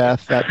career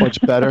path that much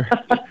better?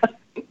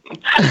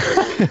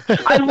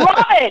 I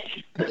love it.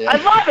 Yeah.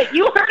 I love it.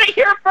 You heard it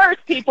here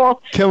first,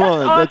 people. Come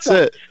on, that's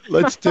it.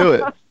 Let's do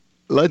it.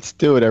 Let's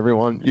do it,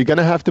 everyone. You're going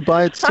to have to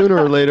buy it sooner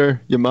or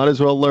later. You might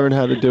as well learn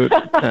how to do it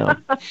now.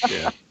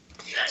 Yeah.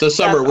 So,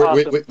 Summer,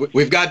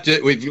 we've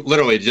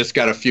literally just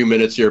got a few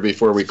minutes here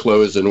before we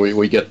close and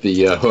we get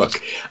the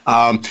hook.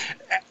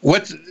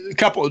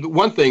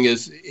 One thing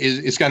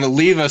is going to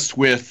leave us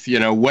with,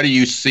 what do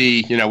you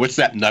see, what's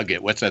that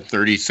nugget? What's that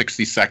 30,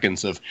 60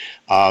 seconds of,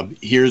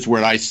 here's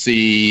where I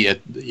see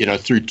it,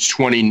 through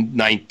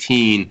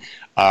 2019,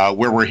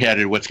 where we're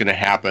headed, what's going to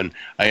happen.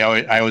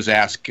 I always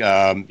ask,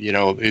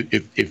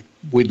 if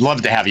we'd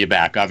love to have you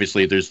back.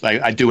 Obviously,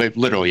 I do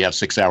literally have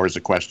 6 hours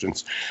of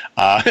questions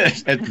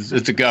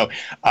to go.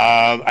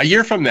 A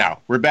year from now,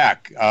 we're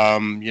back.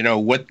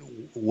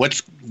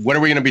 What are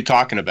we going to be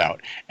talking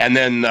about? And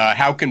then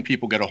how can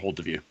people get a hold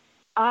of you?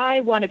 I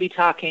want to be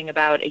talking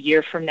about a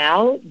year from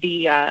now,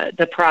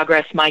 the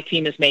progress my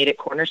team has made at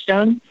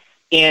Cornerstone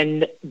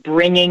in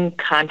bringing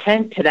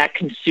content to that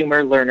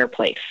consumer learner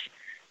place,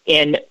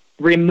 in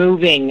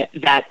removing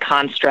that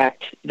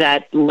construct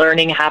that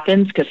learning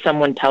happens because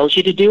someone tells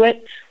you to do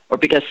it or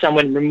because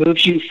someone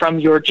removes you from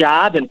your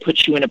job and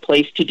puts you in a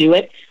place to do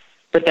it,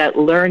 but that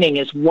learning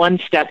is one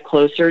step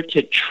closer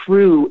to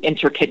true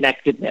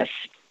interconnectedness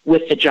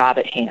with the job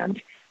at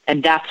hand.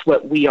 And that's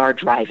what we are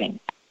driving.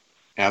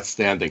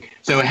 Outstanding.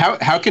 So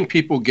how can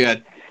people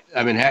get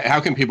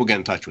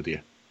in touch with you?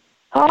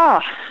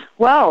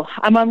 Well,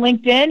 I'm on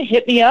LinkedIn.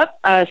 Hit me up.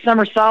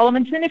 Summer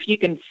Solomonson, if you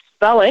can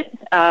spell it.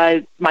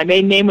 My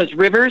maiden name was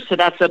Rivers, so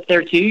that's up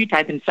there too. You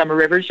type in Summer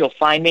Rivers, you'll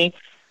find me.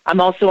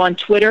 I'm also on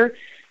Twitter.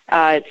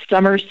 It's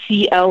Summer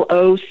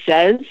CLO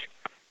Says,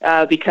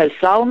 because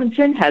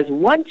Solomonson has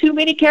one too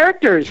many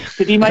characters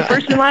to be my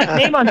first and last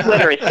name on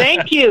Twitter.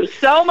 Thank you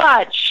so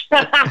much.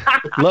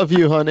 Love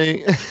you,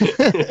 honey.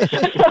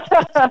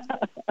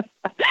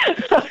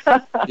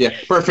 Yeah,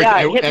 perfect.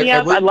 Yeah, hit me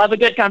up. I love a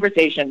good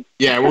conversation.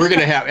 Yeah,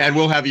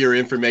 we'll have your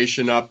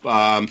information up.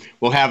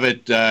 We'll have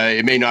it.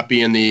 It may not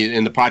be in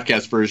the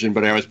podcast version,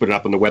 but I always put it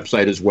up on the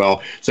website as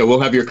well. So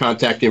we'll have your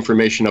contact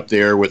information up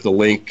there with the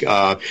link.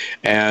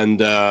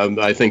 And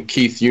I think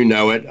Keith, you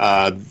know it.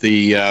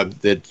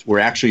 That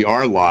we actually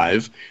are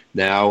live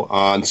now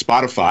on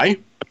Spotify.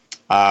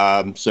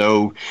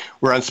 So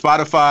we're on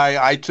Spotify,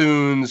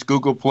 iTunes,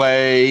 Google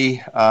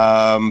Play,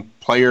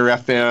 Player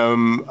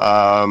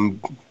FM.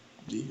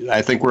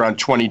 I think we're on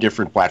 20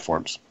 different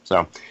platforms.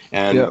 So,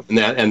 and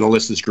the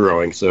list is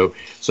growing. So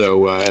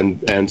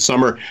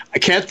Summer, I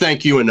can't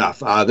thank you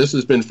enough. This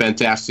has been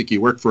fantastic.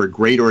 You work for a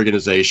great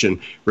organization.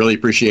 Really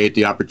appreciate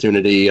the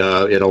opportunity.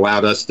 It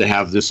allowed us to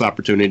have this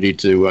opportunity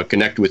to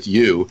connect with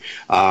you.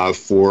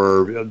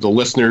 For the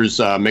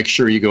listeners, make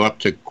sure you go up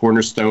to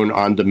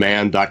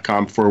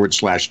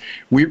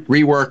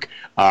cornerstoneondemand.com/rework.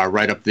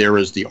 Right up there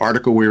is the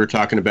article we were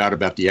talking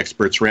about the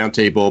Experts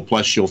Roundtable.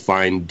 Plus, you'll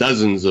find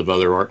dozens of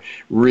other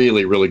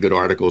really, really good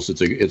articles.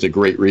 It's a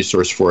great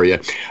resource for you.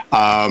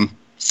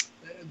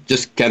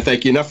 Just can't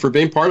thank you enough for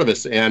being part of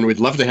this, and we'd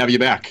love to have you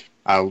back.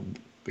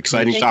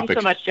 Exciting topic. Thank you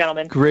so much,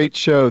 gentlemen. Great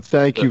show.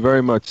 Thank you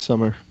very much,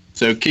 Summer.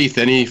 So, Keith,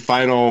 any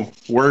final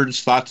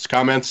words, thoughts,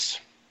 comments?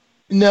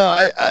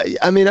 No,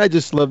 I mean, I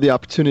just love the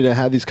opportunity to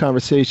have these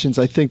conversations.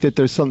 I think that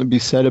there's something to be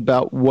said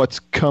about what's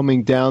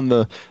coming down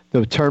the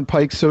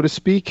turnpike, so to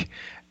speak.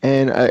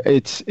 And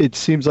it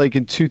seems like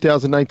in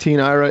 2019,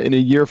 Ira, in a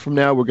year from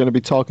now, we're going to be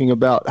talking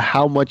about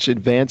how much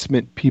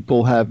advancement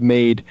people have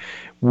made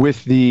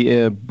with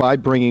by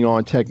bringing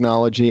on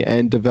technology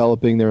and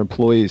developing their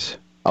employees.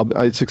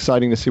 It's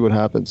exciting to see what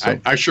happens. So.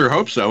 I sure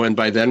hope so. And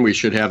by then we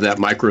should have that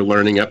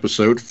microlearning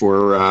episode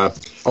for the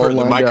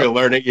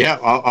microlearning. Yeah,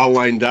 all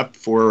lined up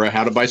for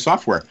how to buy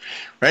software,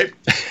 right?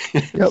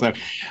 Yep.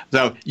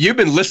 So you've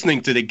been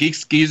listening to the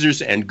Geeks,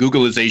 Geezers, and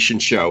Googleization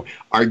show.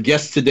 Our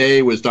guest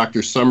today was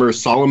Dr. Summer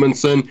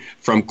Solomonson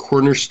from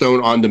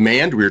Cornerstone On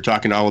Demand. We were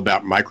talking all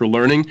about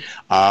microlearning,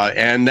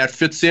 and that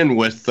fits in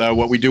with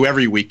what we do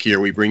every week here.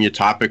 We bring you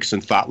topics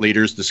and thought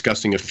leaders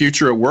discussing a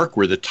future of work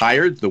where the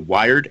tired, the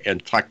wired,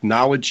 and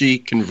technology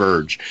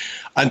converge.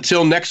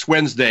 Until next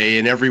Wednesday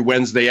and every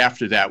Wednesday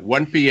after that,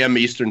 1 p.m.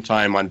 Eastern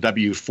Time on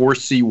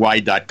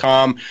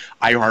W4CY.com,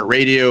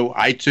 iHeartRadio,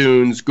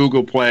 iTunes,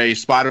 Google Play,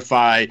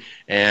 Spotify,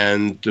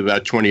 and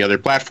about 20 other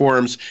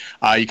platforms.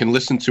 You can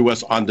listen to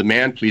us on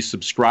demand. Please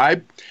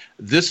subscribe.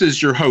 This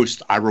is your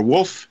host, Ira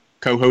Wolf,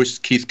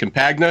 co-host Keith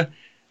Campagna.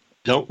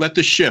 Don't let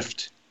the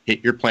shift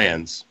hit your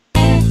plans.